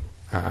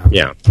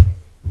 Yeah.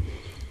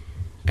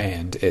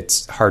 And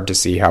it's hard to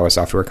see how a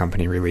software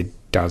company really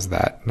does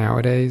that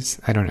nowadays.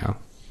 I don't know.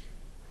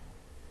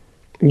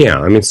 Yeah,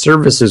 I mean,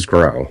 services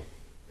grow.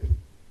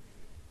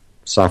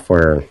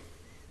 Software...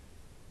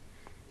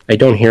 I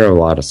don't hear a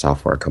lot of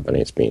software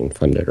companies being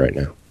funded right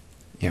now.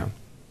 Yeah.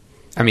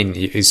 I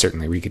mean,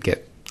 certainly we could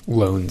get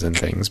loans and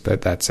things,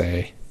 but that's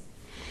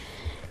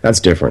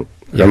different.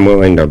 Yeah. I'm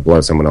willing to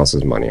blow someone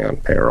else's money on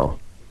payroll.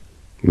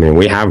 I mean,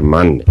 we have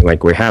money,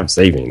 we have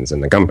savings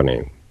in the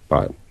company,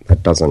 but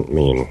that doesn't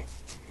mean,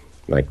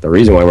 the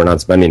reason why we're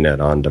not spending it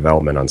on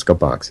development on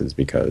Scopebox is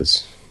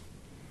because...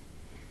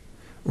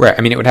 Right.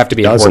 I mean, it would have to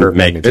be an order of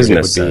make magnitude.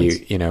 business It would be,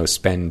 sense.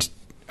 Spend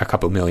a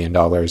couple $1 million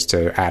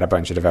to add a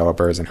bunch of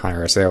developers and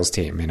hire a sales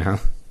team,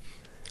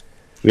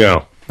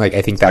 Yeah.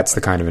 I think that's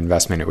the kind of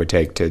investment it would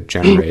take to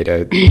generate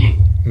a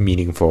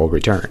meaningful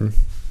return.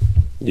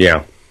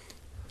 Yeah.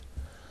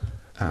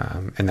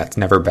 And that's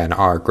never been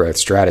our growth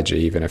strategy,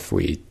 even if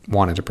we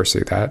wanted to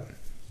pursue that.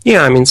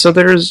 Yeah, I mean, so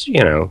there's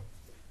a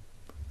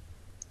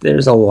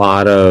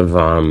lot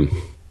of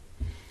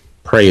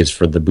praise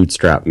for the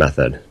bootstrap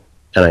method.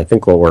 And I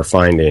think what we're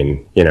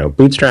finding,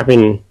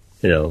 bootstrapping,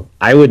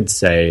 I would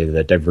say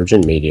that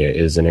Divergent Media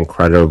is an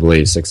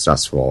incredibly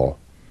successful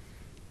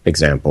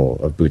example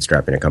of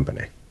bootstrapping a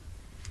company.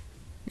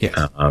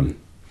 Yeah.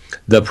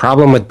 The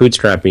problem with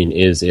bootstrapping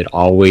is it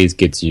always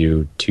gets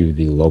you to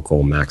the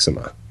local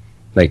maxima.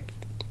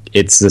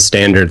 It's the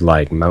standard,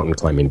 mountain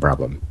climbing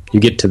problem. You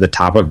get to the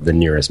top of the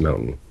nearest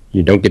mountain.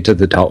 You don't get to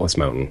the tallest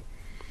mountain.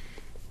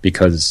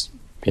 Because,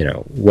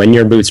 when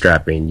you're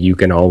bootstrapping, you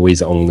can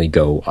always only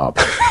go up.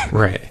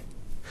 Right.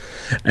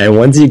 And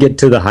once you get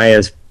to the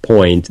highest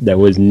point that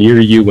was near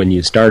you when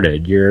you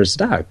started, you're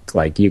stuck.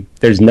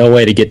 There's no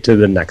way to get to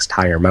the next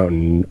higher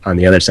mountain on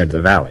the other side of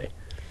the valley.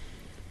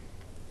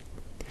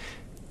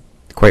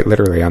 Quite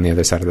literally on the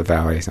other side of the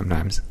valley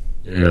sometimes.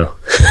 Yeah.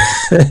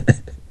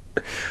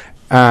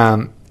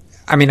 I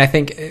mean, I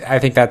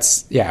think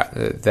that's, yeah.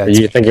 That's, Are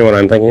you thinking what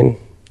I'm thinking?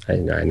 I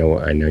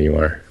know you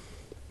are.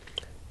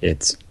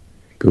 It's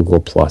Google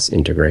Plus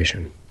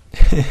integration.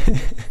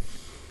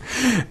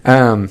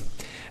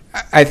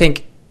 I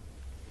think,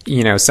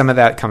 some of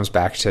that comes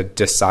back to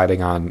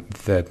deciding on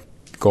the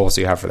goals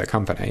you have for the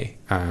company.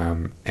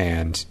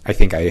 And I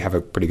think I have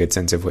a pretty good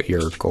sense of what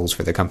your goals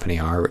for the company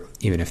are,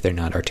 even if they're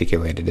not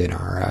articulated in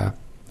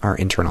our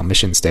internal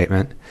mission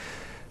statement.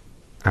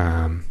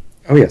 Oh,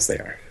 yes, they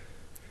are.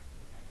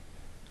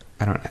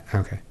 I don't know.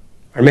 Okay.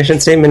 Our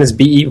mission statement is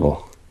be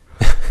evil.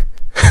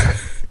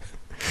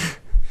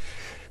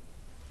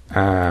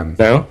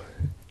 No?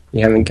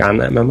 You haven't gotten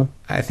that memo?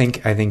 I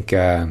think,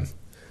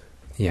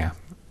 yeah,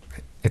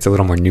 it's a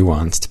little more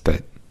nuanced,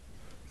 but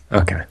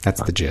okay,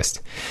 that's the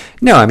gist.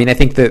 No, I mean, I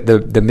think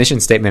the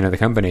mission statement of the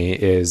company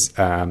is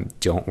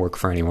don't work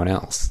for anyone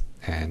else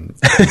and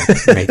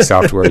make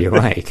software you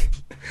like.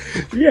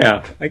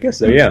 Yeah, I guess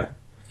so. Yeah,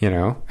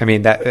 I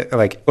mean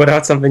that put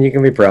out something you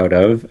can be proud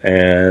of,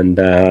 and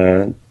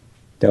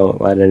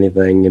don't let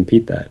anything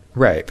impede that.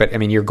 Right, but I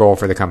mean, your goal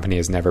for the company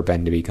has never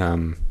been to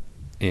become,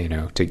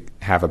 to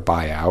have a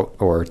buyout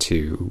or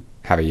to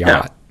have a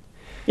yacht.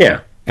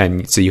 Yeah.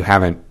 And so you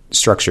haven't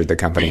structured the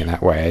company in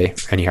that way,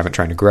 and you haven't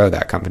tried to grow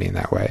that company in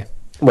that way.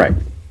 Right.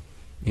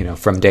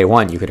 From day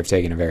one, you could have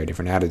taken a very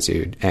different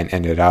attitude and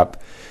ended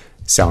up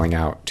selling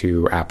out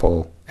to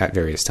Apple at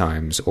various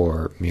times,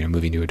 or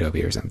moving to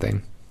Adobe or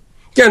something.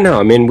 Yeah, no,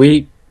 I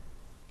mean,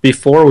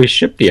 before we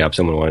shipped the app,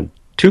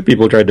 two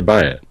people tried to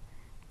buy it.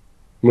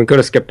 We could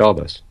have skipped all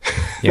this.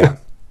 Yeah.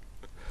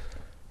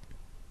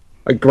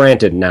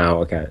 Granted,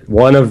 now, okay,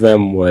 one of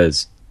them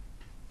was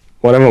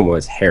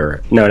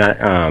Harris. No,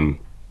 not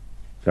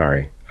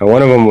sorry.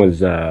 One of them was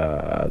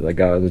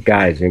the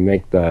guys who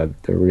make the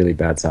really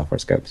bad software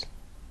scopes.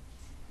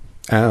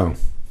 Oh,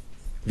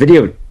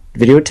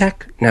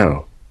 Videotech?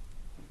 No.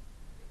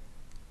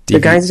 The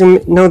guys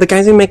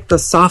who make the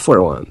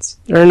software ones.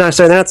 They're not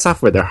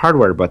software. They're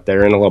hardware, but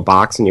they're in a little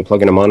box and you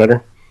plug in a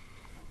monitor.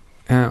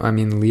 Oh, I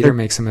mean, Leader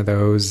makes some of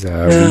those.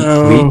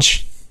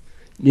 Leech.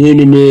 No.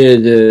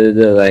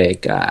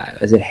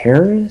 Is it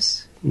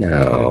Harris?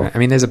 No. I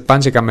mean, there's a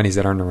bunch of companies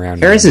that aren't around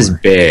Harris is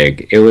anymore.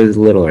 big. It was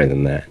littler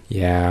than that.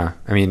 Yeah.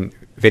 I mean,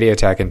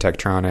 Videotech and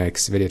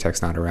Tektronix.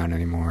 Videotech's not around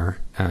anymore.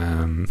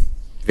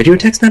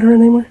 Videotech's not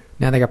around anymore?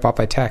 Now they got bought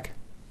by Tech.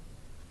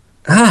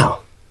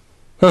 Oh.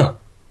 Huh.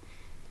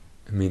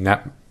 I mean,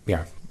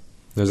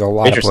 there's a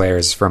lot of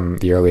players from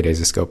the early days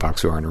of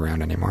Scopebox who aren't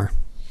around anymore.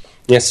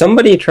 Yeah,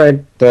 somebody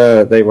tried,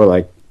 they were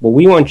like, what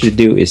we want you to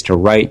do is to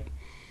write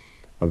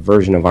a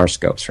version of our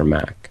scopes for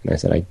Mac. And I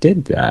said, I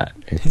did that.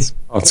 It's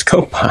called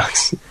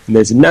Scopebox. And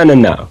they said,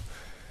 no.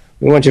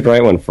 We want you to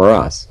write one for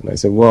us. And I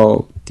said,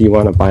 well, do you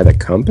want to buy the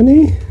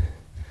company?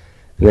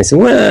 And they said,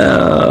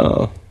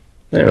 well,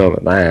 I don't know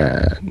about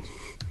that.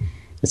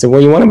 I said, well,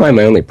 you want to buy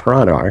my only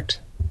product?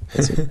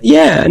 I said,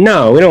 yeah,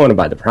 no, we don't want to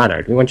buy the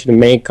product. We want you to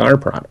make our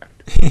product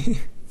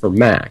for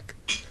Mac.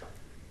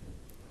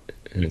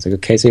 And it's like,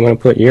 okay, so you want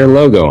to put your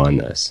logo on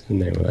this?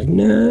 And they were like,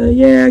 no,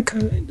 yeah,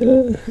 kind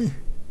of.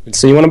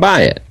 So you want to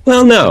buy it?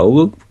 Well,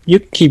 no, you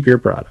can keep your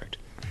product.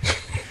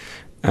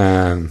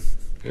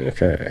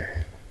 Okay.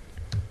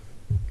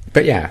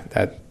 But yeah,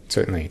 that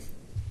certainly,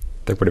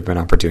 there would have been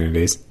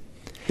opportunities.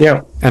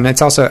 Yeah. And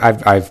it's also,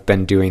 I've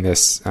been doing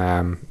this,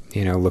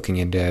 looking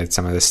into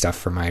some of this stuff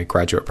for my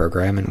graduate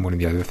program. And one of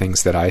the other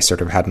things that I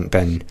sort of hadn't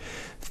been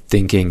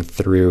thinking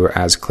through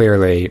as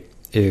clearly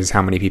is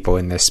how many people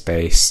in this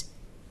space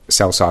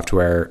sell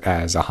software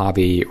as a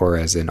hobby or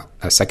as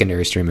a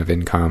secondary stream of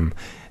income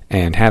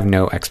and have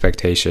no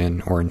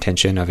expectation or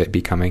intention of it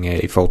becoming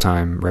a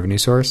full-time revenue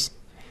source.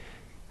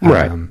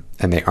 Right.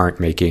 And they aren't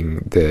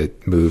making the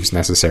moves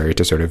necessary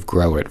to sort of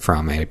grow it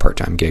from a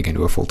part-time gig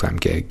into a full-time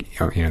gig.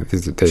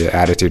 The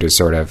attitude is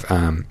sort of,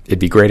 it'd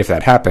be great if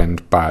that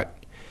happened, but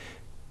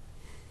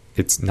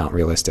it's not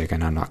realistic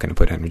and I'm not going to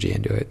put energy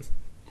into it.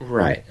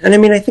 Right. And I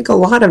mean, I think a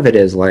lot of it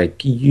is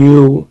like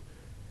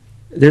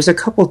there's a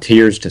couple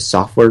tiers to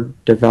software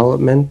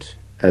development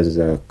as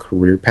a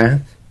career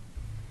path.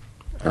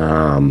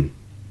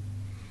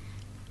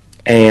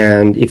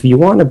 And if you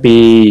want to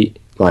be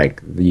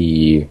like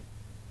the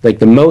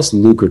most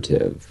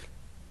lucrative,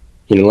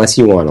 unless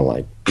you want to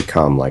like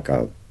become like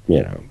a,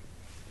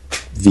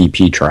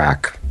 VP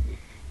track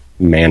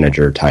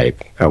manager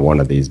type at one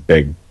of these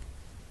big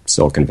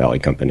Silicon Valley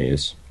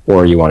companies,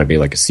 or you want to be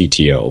like a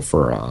CTO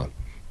for a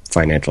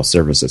financial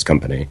services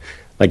company.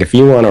 Like if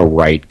you want to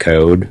write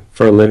code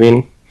for a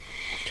living,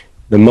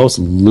 the most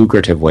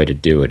lucrative way to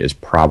do it is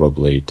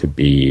probably to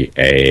be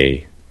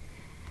a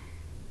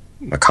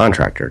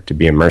contractor, to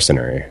be a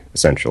mercenary,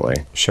 essentially.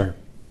 Sure.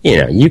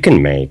 You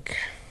can make,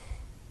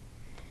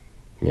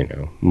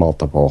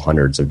 multiple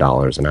hundreds of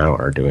dollars an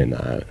hour doing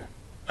that.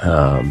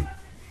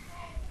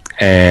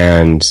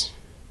 And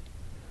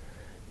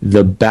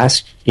the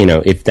best,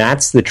 if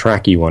that's the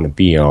track you want to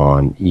be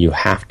on, you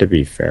have to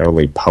be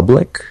fairly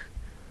public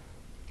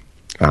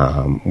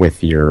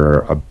with your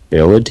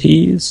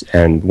abilities.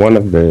 And one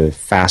of the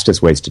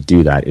fastest ways to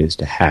do that is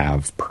to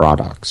have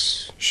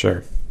products.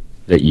 Sure.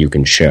 That you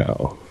can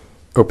show.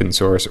 Open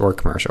source or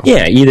commercial.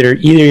 Yeah, either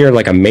you're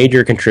like a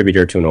major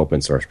contributor to an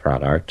open source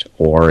product,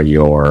 or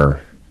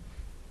you're,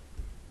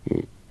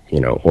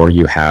 or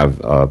you have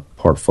a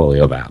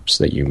portfolio of apps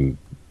that you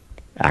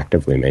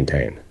actively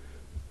maintain.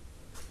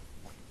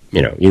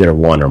 Either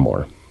one or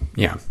more.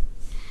 Yeah.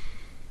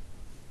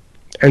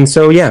 And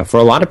so, yeah, for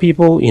a lot of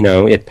people,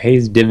 it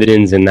pays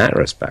dividends in that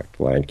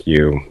respect. Like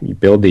you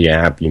build the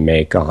app, you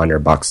make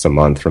 $100 a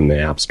month from the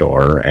App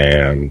Store,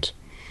 and,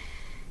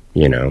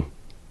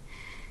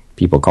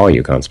 people call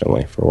you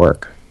constantly for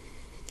work.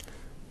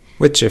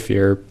 Which, if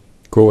you're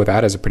cool with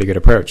that, is a pretty good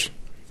approach.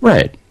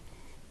 Right.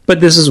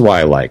 But this is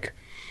why, like,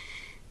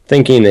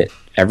 thinking that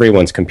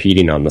everyone's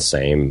competing on the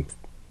same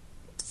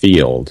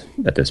field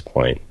at this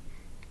point,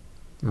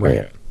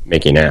 right,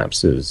 making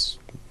apps is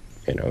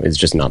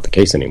just not the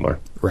case anymore.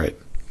 Right.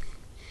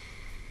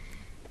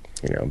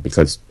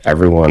 Because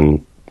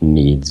everyone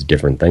needs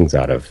different things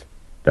out of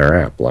their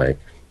app. Like,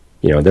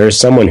 there's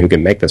someone who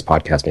can make this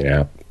podcasting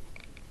app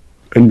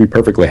and be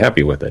perfectly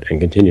happy with it and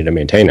continue to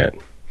maintain it,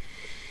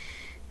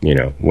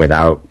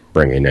 without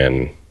bringing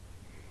in,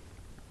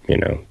 the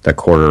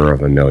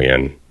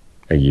 $250,000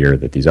 a year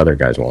that these other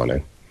guys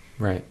wanted.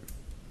 Right.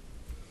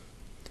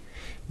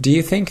 Do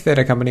you think that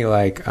a company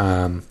like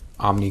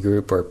Omni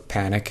Group or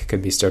Panic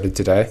could be started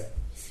today?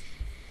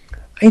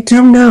 I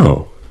don't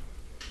know.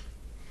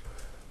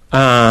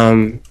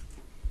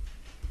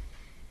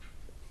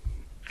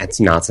 That's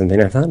not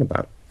something I've thought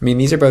about. I mean,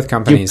 these are both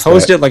companies. You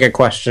posed it like a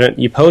question.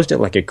 You posed it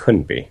like it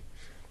couldn't be.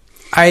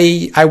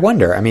 I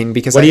wonder. I mean,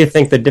 because what do you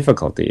think the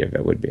difficulty of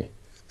it would be?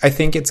 I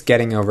think it's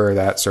getting over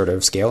that sort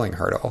of scaling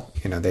hurdle.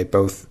 They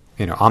both,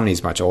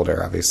 Omni's much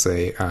older,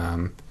 obviously,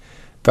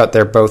 but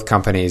they're both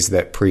companies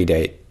that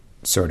predate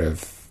sort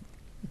of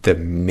the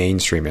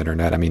mainstream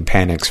internet. I mean,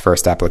 Panic's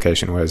first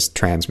application was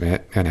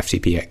Transmit, an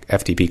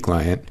FTP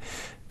client,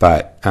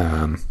 but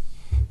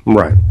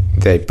right,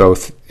 they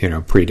both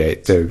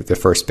predate the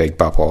first big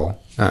bubble.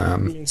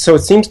 So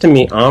it seems to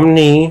me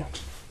Omni,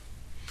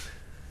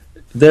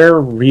 their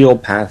real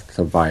path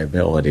to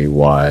viability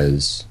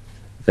was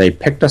they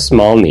picked a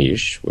small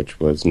niche, which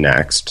was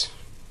Next,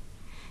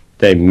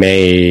 they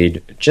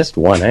made just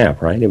one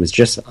app, right? It was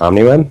just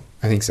OmniWeb.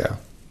 I think so.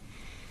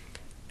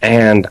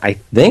 And I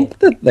think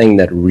the thing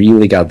that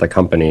really got the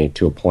company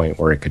to a point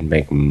where it could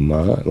make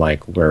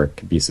like where it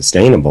could be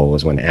sustainable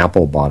was when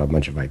Apple bought a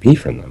bunch of IP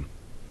from them.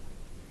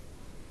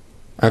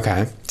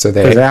 Okay, so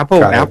Because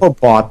Apple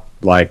bought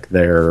like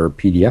their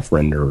PDF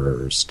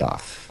renderer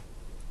stuff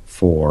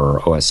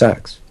for OS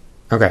X.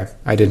 Okay,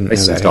 I didn't know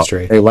that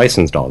history. They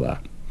licensed all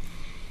that.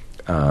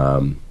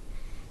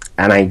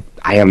 And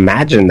I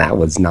imagine that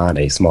was not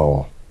a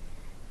small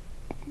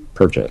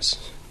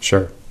purchase.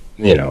 Sure.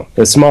 You know,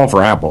 it's small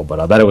for Apple,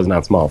 but I bet it was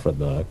not small for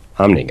the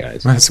Omni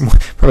guys.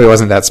 Probably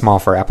wasn't that small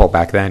for Apple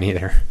back then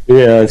either.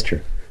 Yeah, that's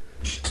true.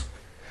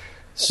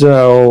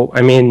 So,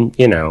 I mean,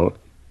 you know,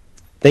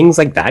 things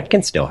like that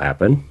can still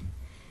happen.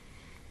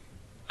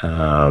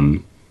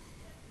 You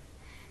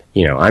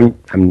know,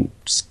 I'm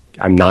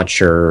not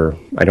sure.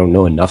 I don't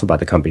know enough about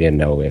the company to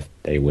know if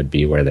they would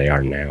be where they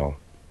are now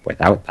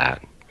without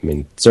that. I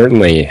mean,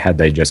 certainly, had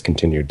they just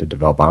continued to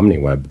develop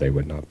OmniWeb, they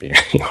would not be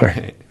anywhere.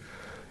 Right.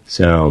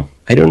 So,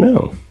 I don't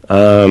know.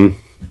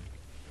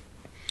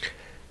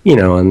 You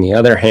know, on the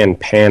other hand,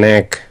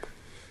 Panic,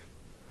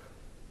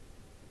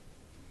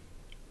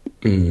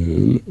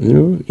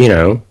 you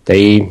know,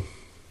 they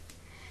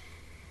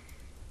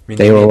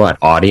were what,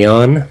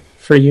 Audion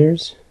for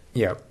years?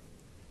 Yep.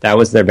 That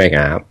was their big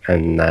app,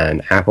 and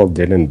then Apple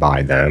didn't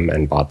buy them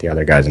and bought the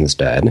other guys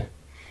instead.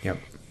 Yep.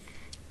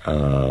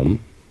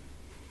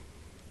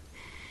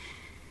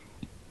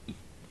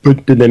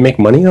 But did they make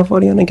money off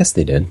Audion? I guess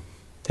they did.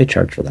 They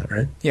charged for that,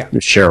 right? Yeah.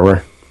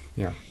 Sure.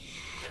 Yeah.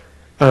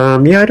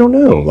 Yeah, I don't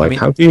know. Like, I mean,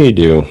 how do you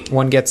do?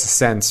 One gets a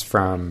sense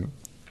from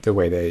the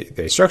way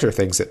they structure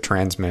things that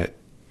Transmit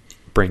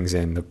brings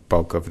in the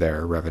bulk of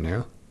their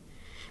revenue.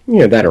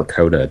 Yeah, that or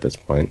Coda at this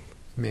point.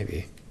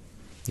 Maybe.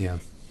 Yeah.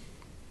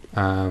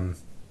 I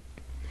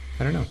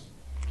don't know.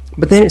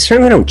 But they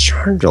certainly don't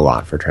charge a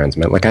lot for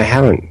Transmit. Like,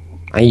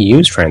 I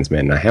use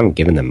Transmit and I haven't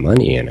given them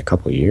money in a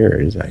couple of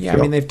years. I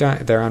mean,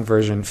 they're on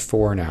version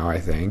 4 now,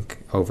 I think,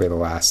 over the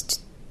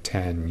last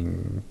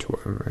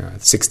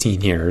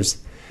 16 years.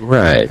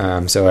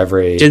 Right. So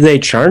did they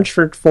charge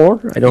for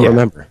 4? I don't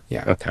remember.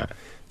 Yeah. Okay.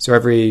 So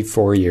every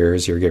 4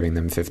 years, you're giving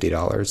them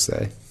 $50,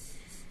 say.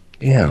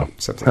 Yeah.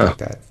 Something like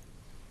that.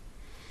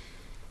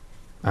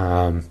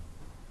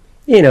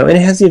 You know, and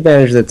it has the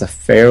advantage that it's a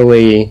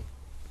fairly,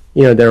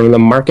 you know, they're the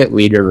market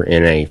leader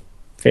in a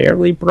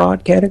fairly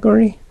broad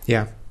category.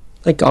 Yeah.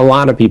 Like, a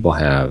lot of people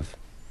have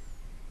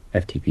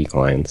FTP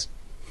clients.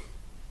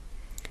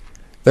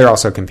 They're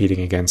also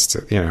competing against,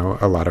 you know,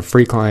 a lot of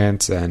free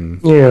clients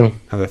and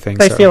other things.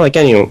 I feel like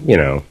they at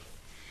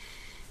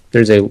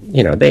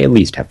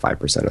least have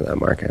 5% of that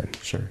market.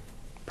 Sure.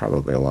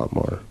 Probably a lot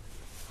more.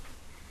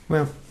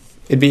 Well,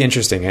 it'd be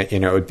interesting. You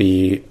know, it would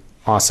be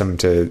awesome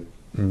to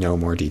know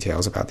more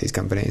details about these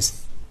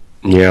companies.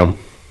 Yeah.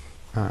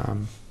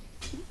 You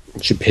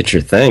should pitch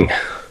your thing.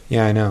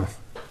 Yeah, I know.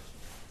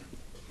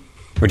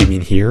 What do you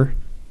mean here?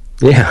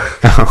 Yeah.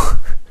 Oh.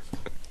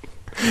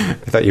 I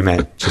thought you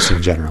meant just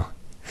in general.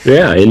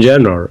 Yeah, in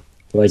general.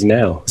 Like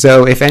now.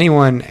 So if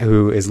anyone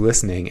who is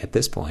listening at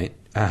this point,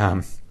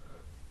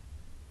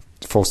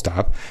 full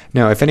stop.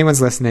 No, if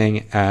anyone's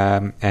listening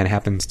and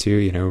happens to,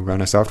 you know,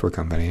 run a software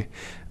company,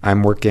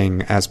 I'm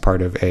working as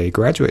part of a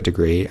graduate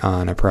degree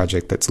on a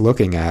project that's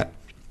looking at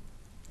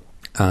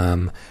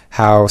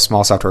how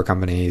small software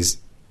companies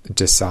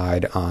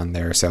decide on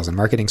their sales and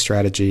marketing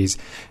strategies.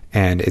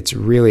 And it's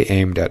really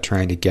aimed at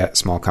trying to get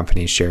small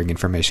companies sharing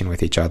information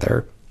with each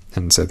other.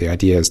 And so the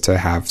idea is to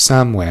have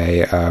some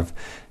way of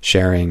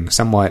sharing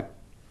somewhat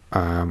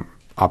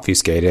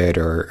obfuscated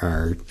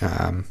or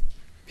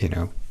you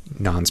know,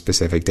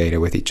 non-specific data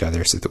with each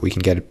other so that we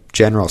can get a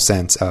general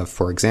sense of,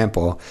 for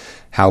example,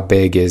 how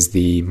big is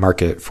the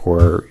market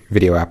for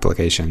video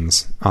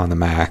applications on the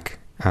Mac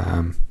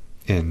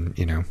in,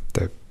 you know,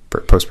 the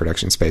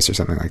post-production space or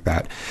something like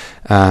that.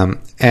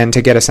 And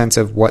to get a sense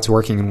of what's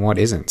working and what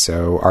isn't.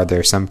 So are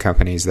there some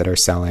companies that are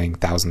selling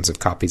thousands of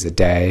copies a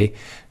day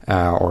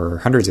or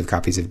hundreds of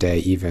copies a day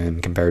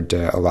even, compared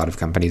to a lot of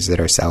companies that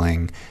are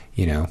selling,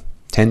 you know,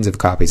 tens of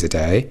copies a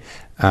day?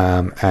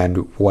 And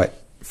what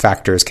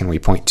factors can we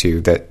point to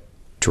that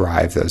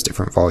drive those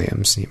different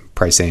volumes?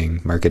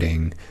 Pricing,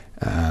 marketing,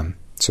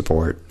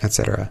 support,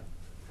 etc.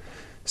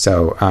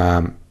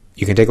 So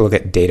you can take a look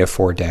at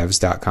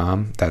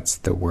data4devs.com. That's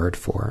the word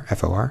for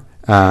FOR.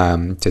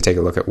 To take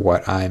a look at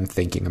what I'm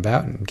thinking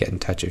about and get in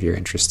touch if you're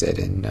interested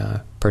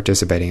in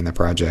participating in the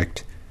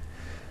project.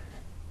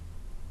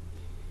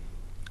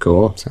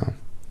 Cool. So,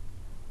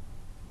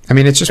 I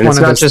mean, it's just and one it's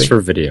of not those just for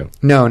video.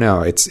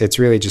 No, it's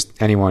really just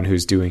anyone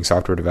who's doing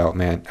software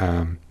development.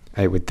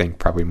 I would think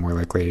probably more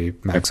likely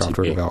Mac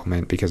software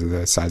development because of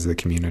the size of the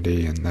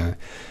community and the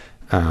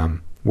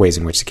ways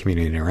in which the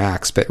community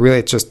interacts. But really,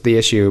 it's just the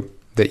issue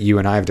that you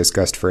and I have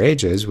discussed for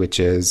ages, which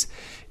is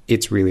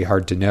it's really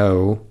hard to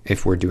know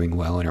if we're doing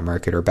well in our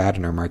market or bad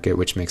in our market,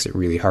 which makes it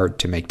really hard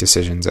to make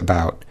decisions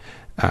about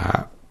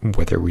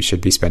whether we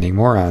should be spending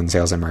more on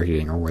sales and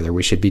marketing or whether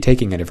we should be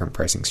taking a different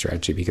pricing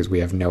strategy because we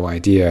have no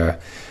idea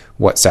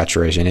what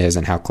saturation is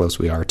and how close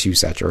we are to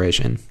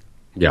saturation.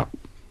 Yeah.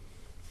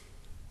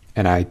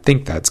 And I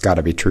think that's got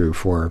to be true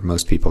for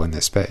most people in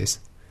this space.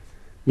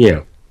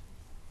 Yeah.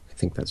 I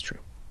think that's true.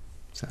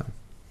 So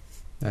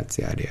that's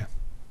the idea.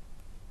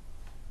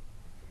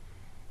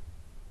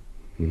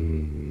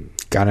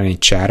 Got any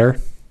chatter?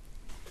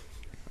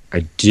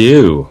 I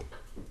do.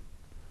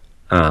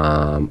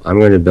 I'm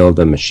going to build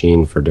a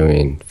machine for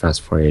doing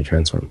fast Fourier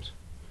transforms.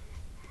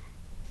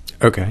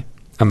 Okay.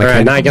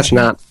 I guess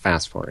not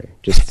fast Fourier,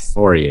 just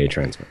Fourier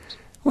transforms.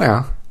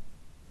 Well,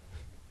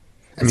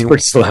 It's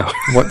pretty slow.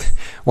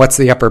 What's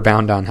the upper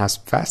bound on how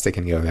fast it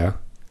can go, though?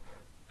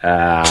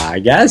 I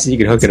guess you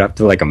could hook it up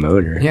to like a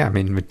motor. Yeah, I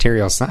mean,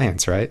 material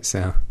science, right?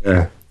 So.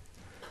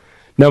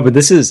 No, but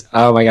this is,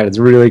 oh my God, it's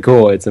really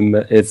cool.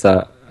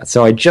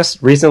 So I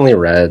just recently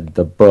read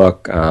the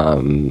book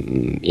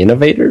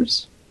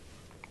Innovators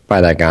by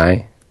that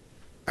guy.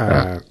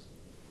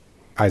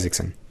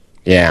 Isaacson.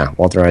 Yeah,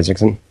 Walter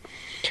Isaacson.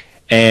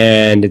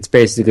 And it's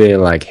basically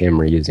like him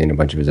reusing a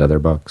bunch of his other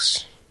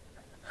books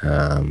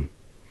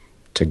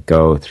to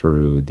go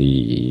through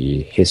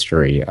the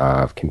history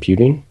of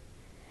computing.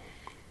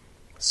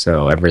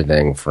 So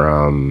everything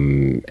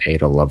from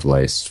Ada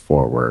Lovelace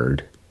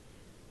forward,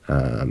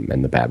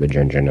 and the Babbage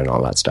engine and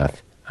all that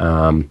stuff.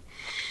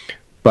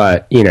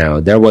 But,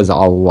 there was a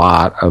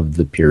lot of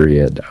the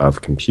period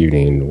of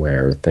computing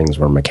where things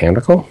were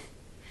mechanical,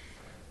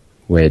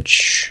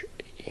 which,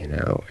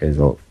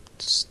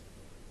 is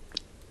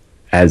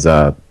as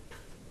a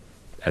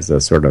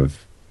sort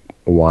of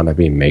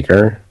wannabe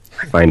maker,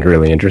 I find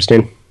really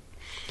interesting.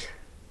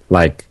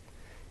 Like,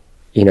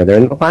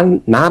 there are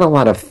not a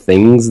lot of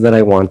things that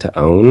I want to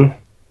own,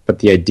 but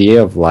the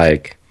idea of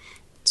like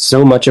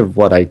so much of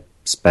what I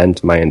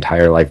spent my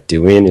entire life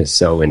doing is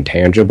so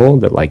intangible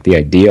that like the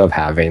idea of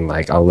having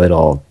like a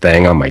little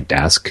thing on my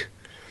desk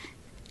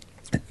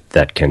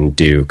that can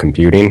do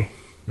computing,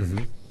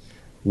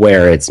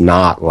 where it's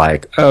not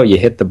like, oh, you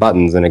hit the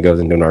buttons and it goes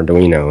into an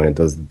Arduino and it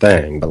does the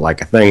thing, but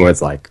like a thing where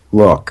it's like,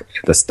 look,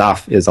 the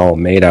stuff is all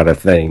made out of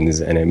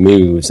things and it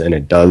moves and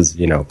it does,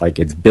 like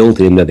it's built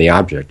into the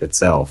object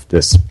itself,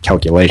 this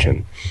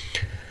calculation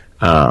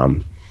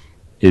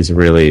is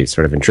really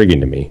sort of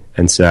intriguing to me.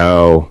 And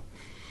so,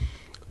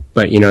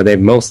 but they've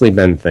mostly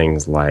been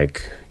things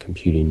like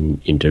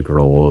computing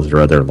integrals or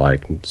other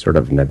like sort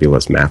of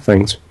nebulous math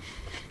things.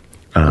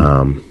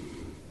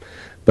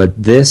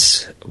 But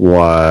this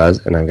was,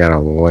 and I've got a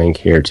link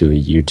here to a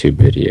YouTube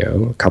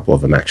video, a couple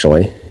of them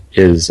actually,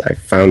 I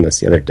found this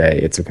the other day.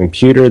 It's a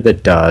computer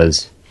that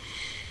does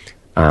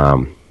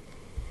Fourier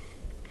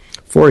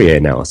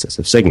analysis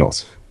of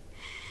signals.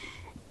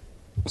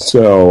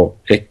 So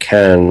it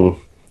can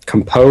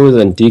compose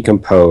and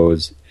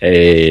decompose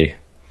a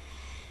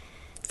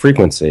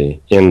frequency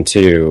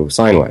into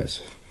sine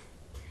waves.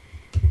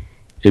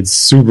 It's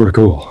super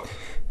cool.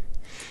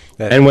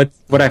 And what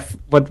I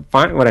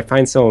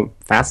find so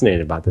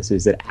fascinating about this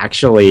is that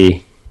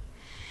actually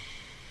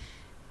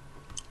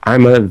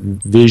I'm a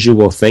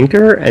visual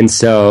thinker, and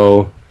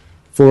so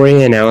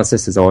Fourier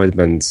analysis has always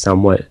been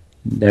somewhat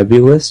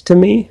nebulous to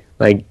me.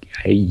 Like,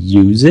 I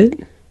use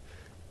it,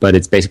 but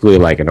it's basically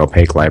like an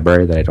opaque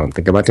library that I don't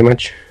think about too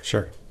much.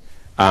 Sure.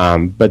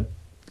 But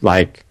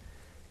like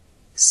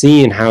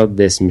seeing how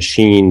this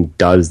machine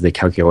does the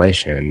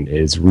calculation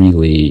is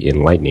really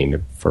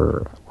enlightening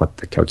for what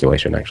the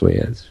calculation actually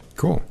is.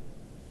 Cool.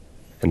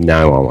 And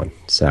now I want one.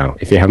 So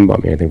if you haven't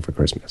bought me anything for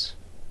Christmas,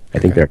 I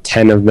think there are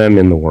 10 of them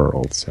in the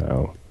world.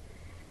 So,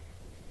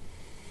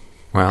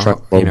 well,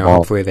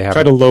 hopefully they have.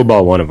 Try to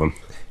lowball one of them.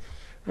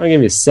 I'll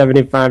give you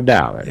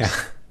 $75. Yeah.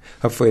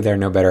 Hopefully they're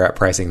no better at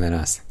pricing than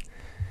us.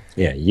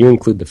 Yeah, you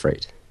include the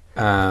freight.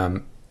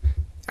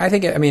 I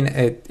think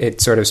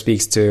it sort of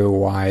speaks to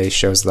why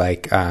shows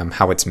like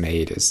How It's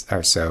Made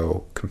are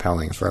so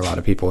compelling for a lot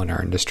of people in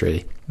our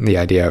industry. The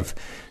idea of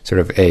sort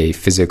of a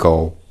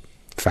physical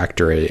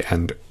factory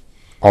and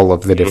all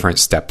of the different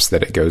steps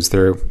that it goes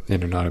through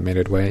in an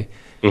automated way.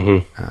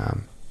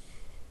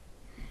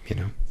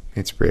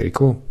 It's pretty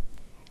cool.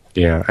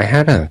 Yeah, I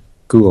had a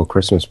Google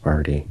Christmas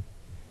party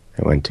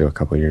I went to a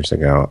couple years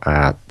ago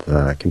at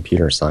the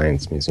Computer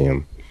Science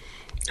Museum.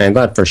 And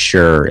I thought for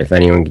sure if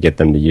anyone could get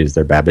them to use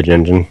their Babbage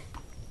engine,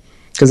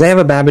 because they have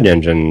a Babbage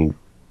engine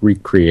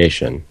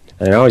recreation,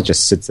 and it always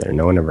just sits there.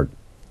 No one ever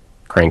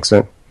cranks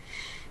it.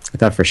 I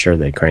thought for sure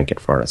they'd crank it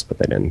for us, but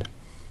they didn't.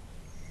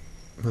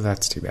 Well,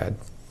 that's too bad.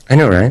 I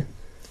know, right?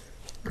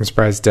 I'm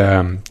surprised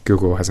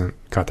Google hasn't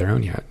got their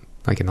own yet,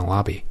 like in the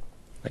lobby.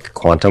 Like a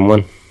quantum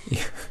one?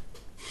 Yeah.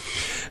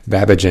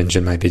 Babbage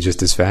engine might be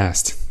just as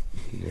fast.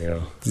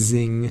 Yeah.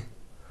 Zing.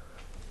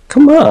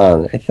 Come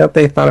on. I thought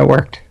they thought it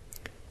worked.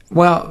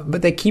 Well,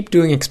 but they keep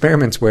doing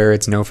experiments where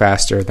it's no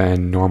faster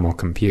than normal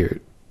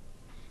compute.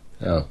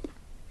 Oh,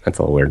 that's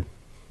a little weird.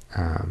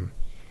 So,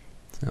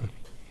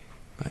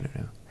 I don't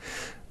know.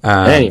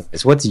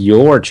 Anyways, what's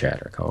your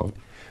chatter, Colin?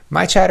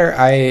 My chatter,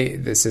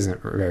 this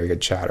isn't very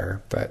good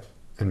chatter, but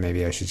and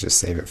maybe I should just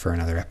save it for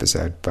another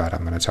episode, but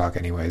I'm going to talk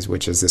anyways,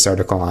 which is this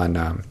article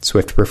on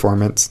Swift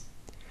performance.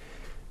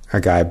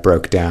 A guy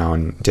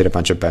did a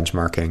bunch of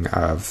benchmarking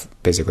of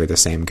basically the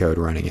same code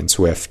running in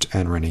Swift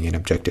and running in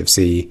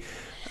Objective-C,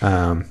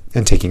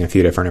 and taking a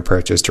few different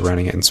approaches to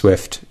running it in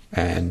Swift,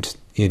 and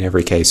in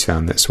every case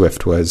found that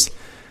Swift was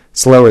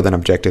slower than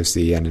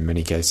Objective-C, and in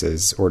many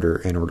cases order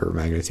of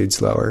magnitude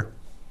slower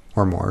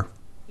or more.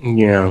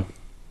 Yeah.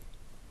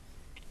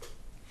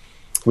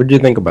 What did you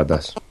think about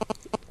this?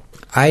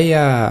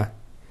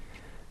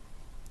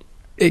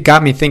 It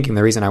got me thinking.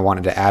 The reason I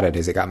wanted to add it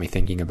is it got me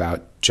thinking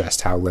about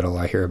just how little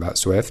I hear about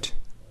Swift.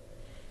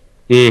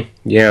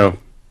 Yeah.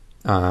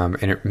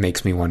 And it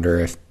makes me wonder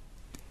if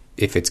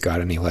it's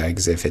got any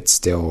legs, if it's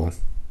still,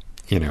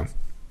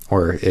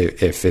 or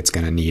if it's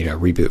going to need a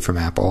reboot from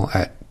Apple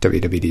at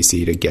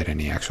WWDC to get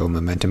any actual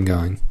momentum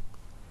going.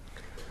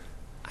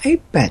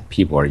 I bet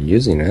people are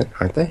using it,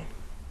 aren't they?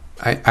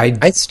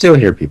 I still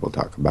hear people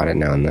talk about it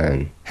now and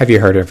then. Have you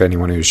heard of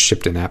anyone who's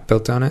shipped an app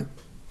built on it?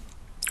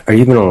 Are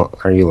you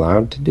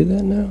allowed to do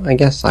that now? I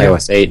guess Yeah.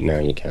 iOS 8 now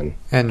you can.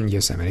 And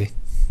Yosemite.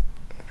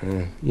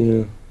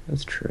 Yeah,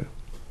 that's true.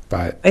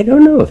 But I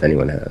don't know if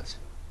anyone has.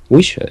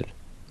 We should.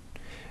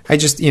 I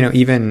just,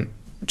 even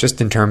just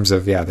in terms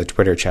of, the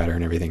Twitter chatter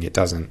and everything,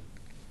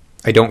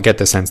 I don't get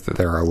the sense that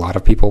there are a lot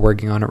of people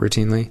working on it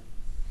routinely.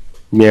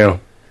 Yeah.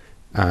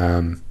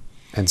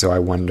 And so I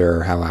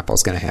wonder how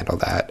Apple's going to handle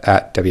that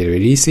at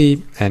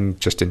WWDC and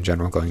just in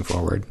general going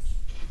forward.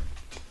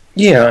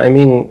 Yeah, I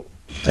mean,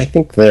 I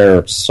think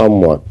they're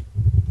somewhat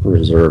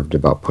reserved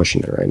about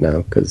pushing it right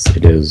now because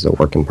it is a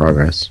work in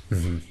progress.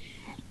 Mm-hmm.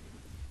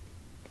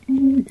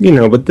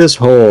 But this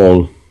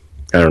whole,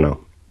 I don't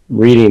know,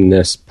 reading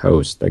this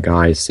post, the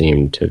guy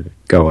seemed to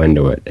go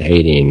into it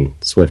hating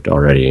Swift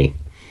already.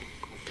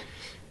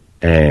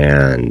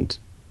 And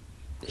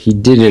he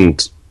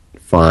didn't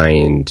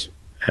find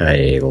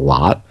a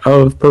lot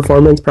of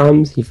performance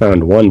problems. He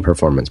found one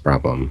performance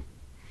problem,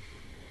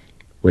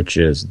 which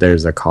is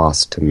there's a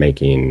cost to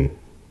making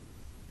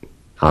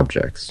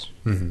objects.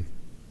 Mm-hmm.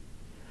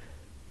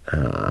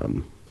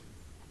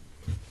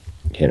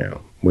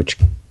 Which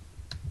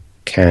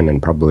can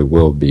and probably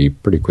will be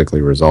pretty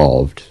quickly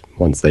resolved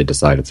once they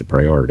decide it's a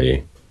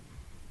priority.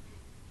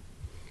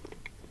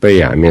 But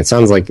yeah, I mean, it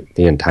sounds like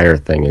the entire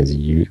thing is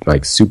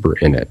super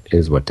in it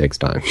is what takes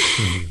time.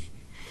 Mm-hmm.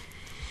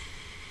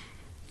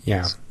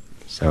 Yeah.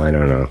 So I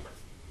don't know.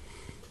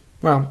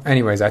 Well,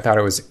 anyways, I thought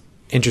it was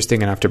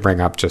interesting enough to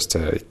bring up just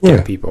to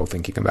get people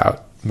thinking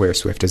about where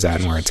Swift is at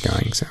and where it's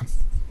going. So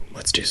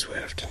let's do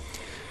Swift.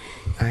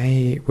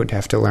 I would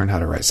have to learn how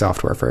to write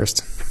software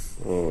first.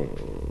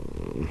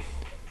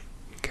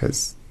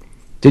 Because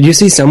did you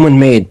see someone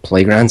made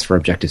playgrounds for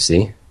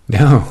Objective-C?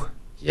 No.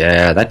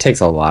 Yeah, that takes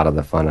a lot of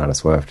the fun out of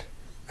Swift.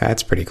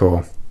 That's pretty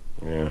cool.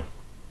 Yeah.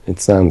 It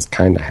sounds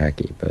kind of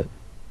hacky, but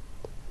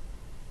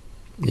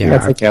yeah,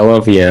 it's like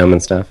LLVM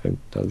and stuff. It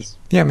does.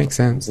 Yeah, it makes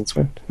sense. In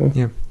Swift.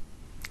 Yeah.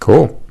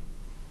 Cool.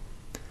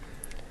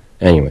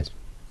 Anyways.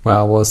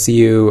 Well, we'll see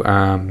you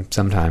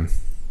sometime.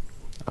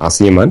 I'll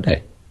see you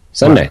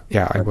Sunday. Well,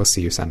 yeah, I will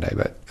see you Sunday,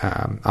 but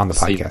on the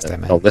podcast, I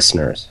meant. The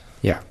listeners.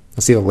 Yeah,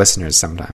 I'll see the listeners sometime.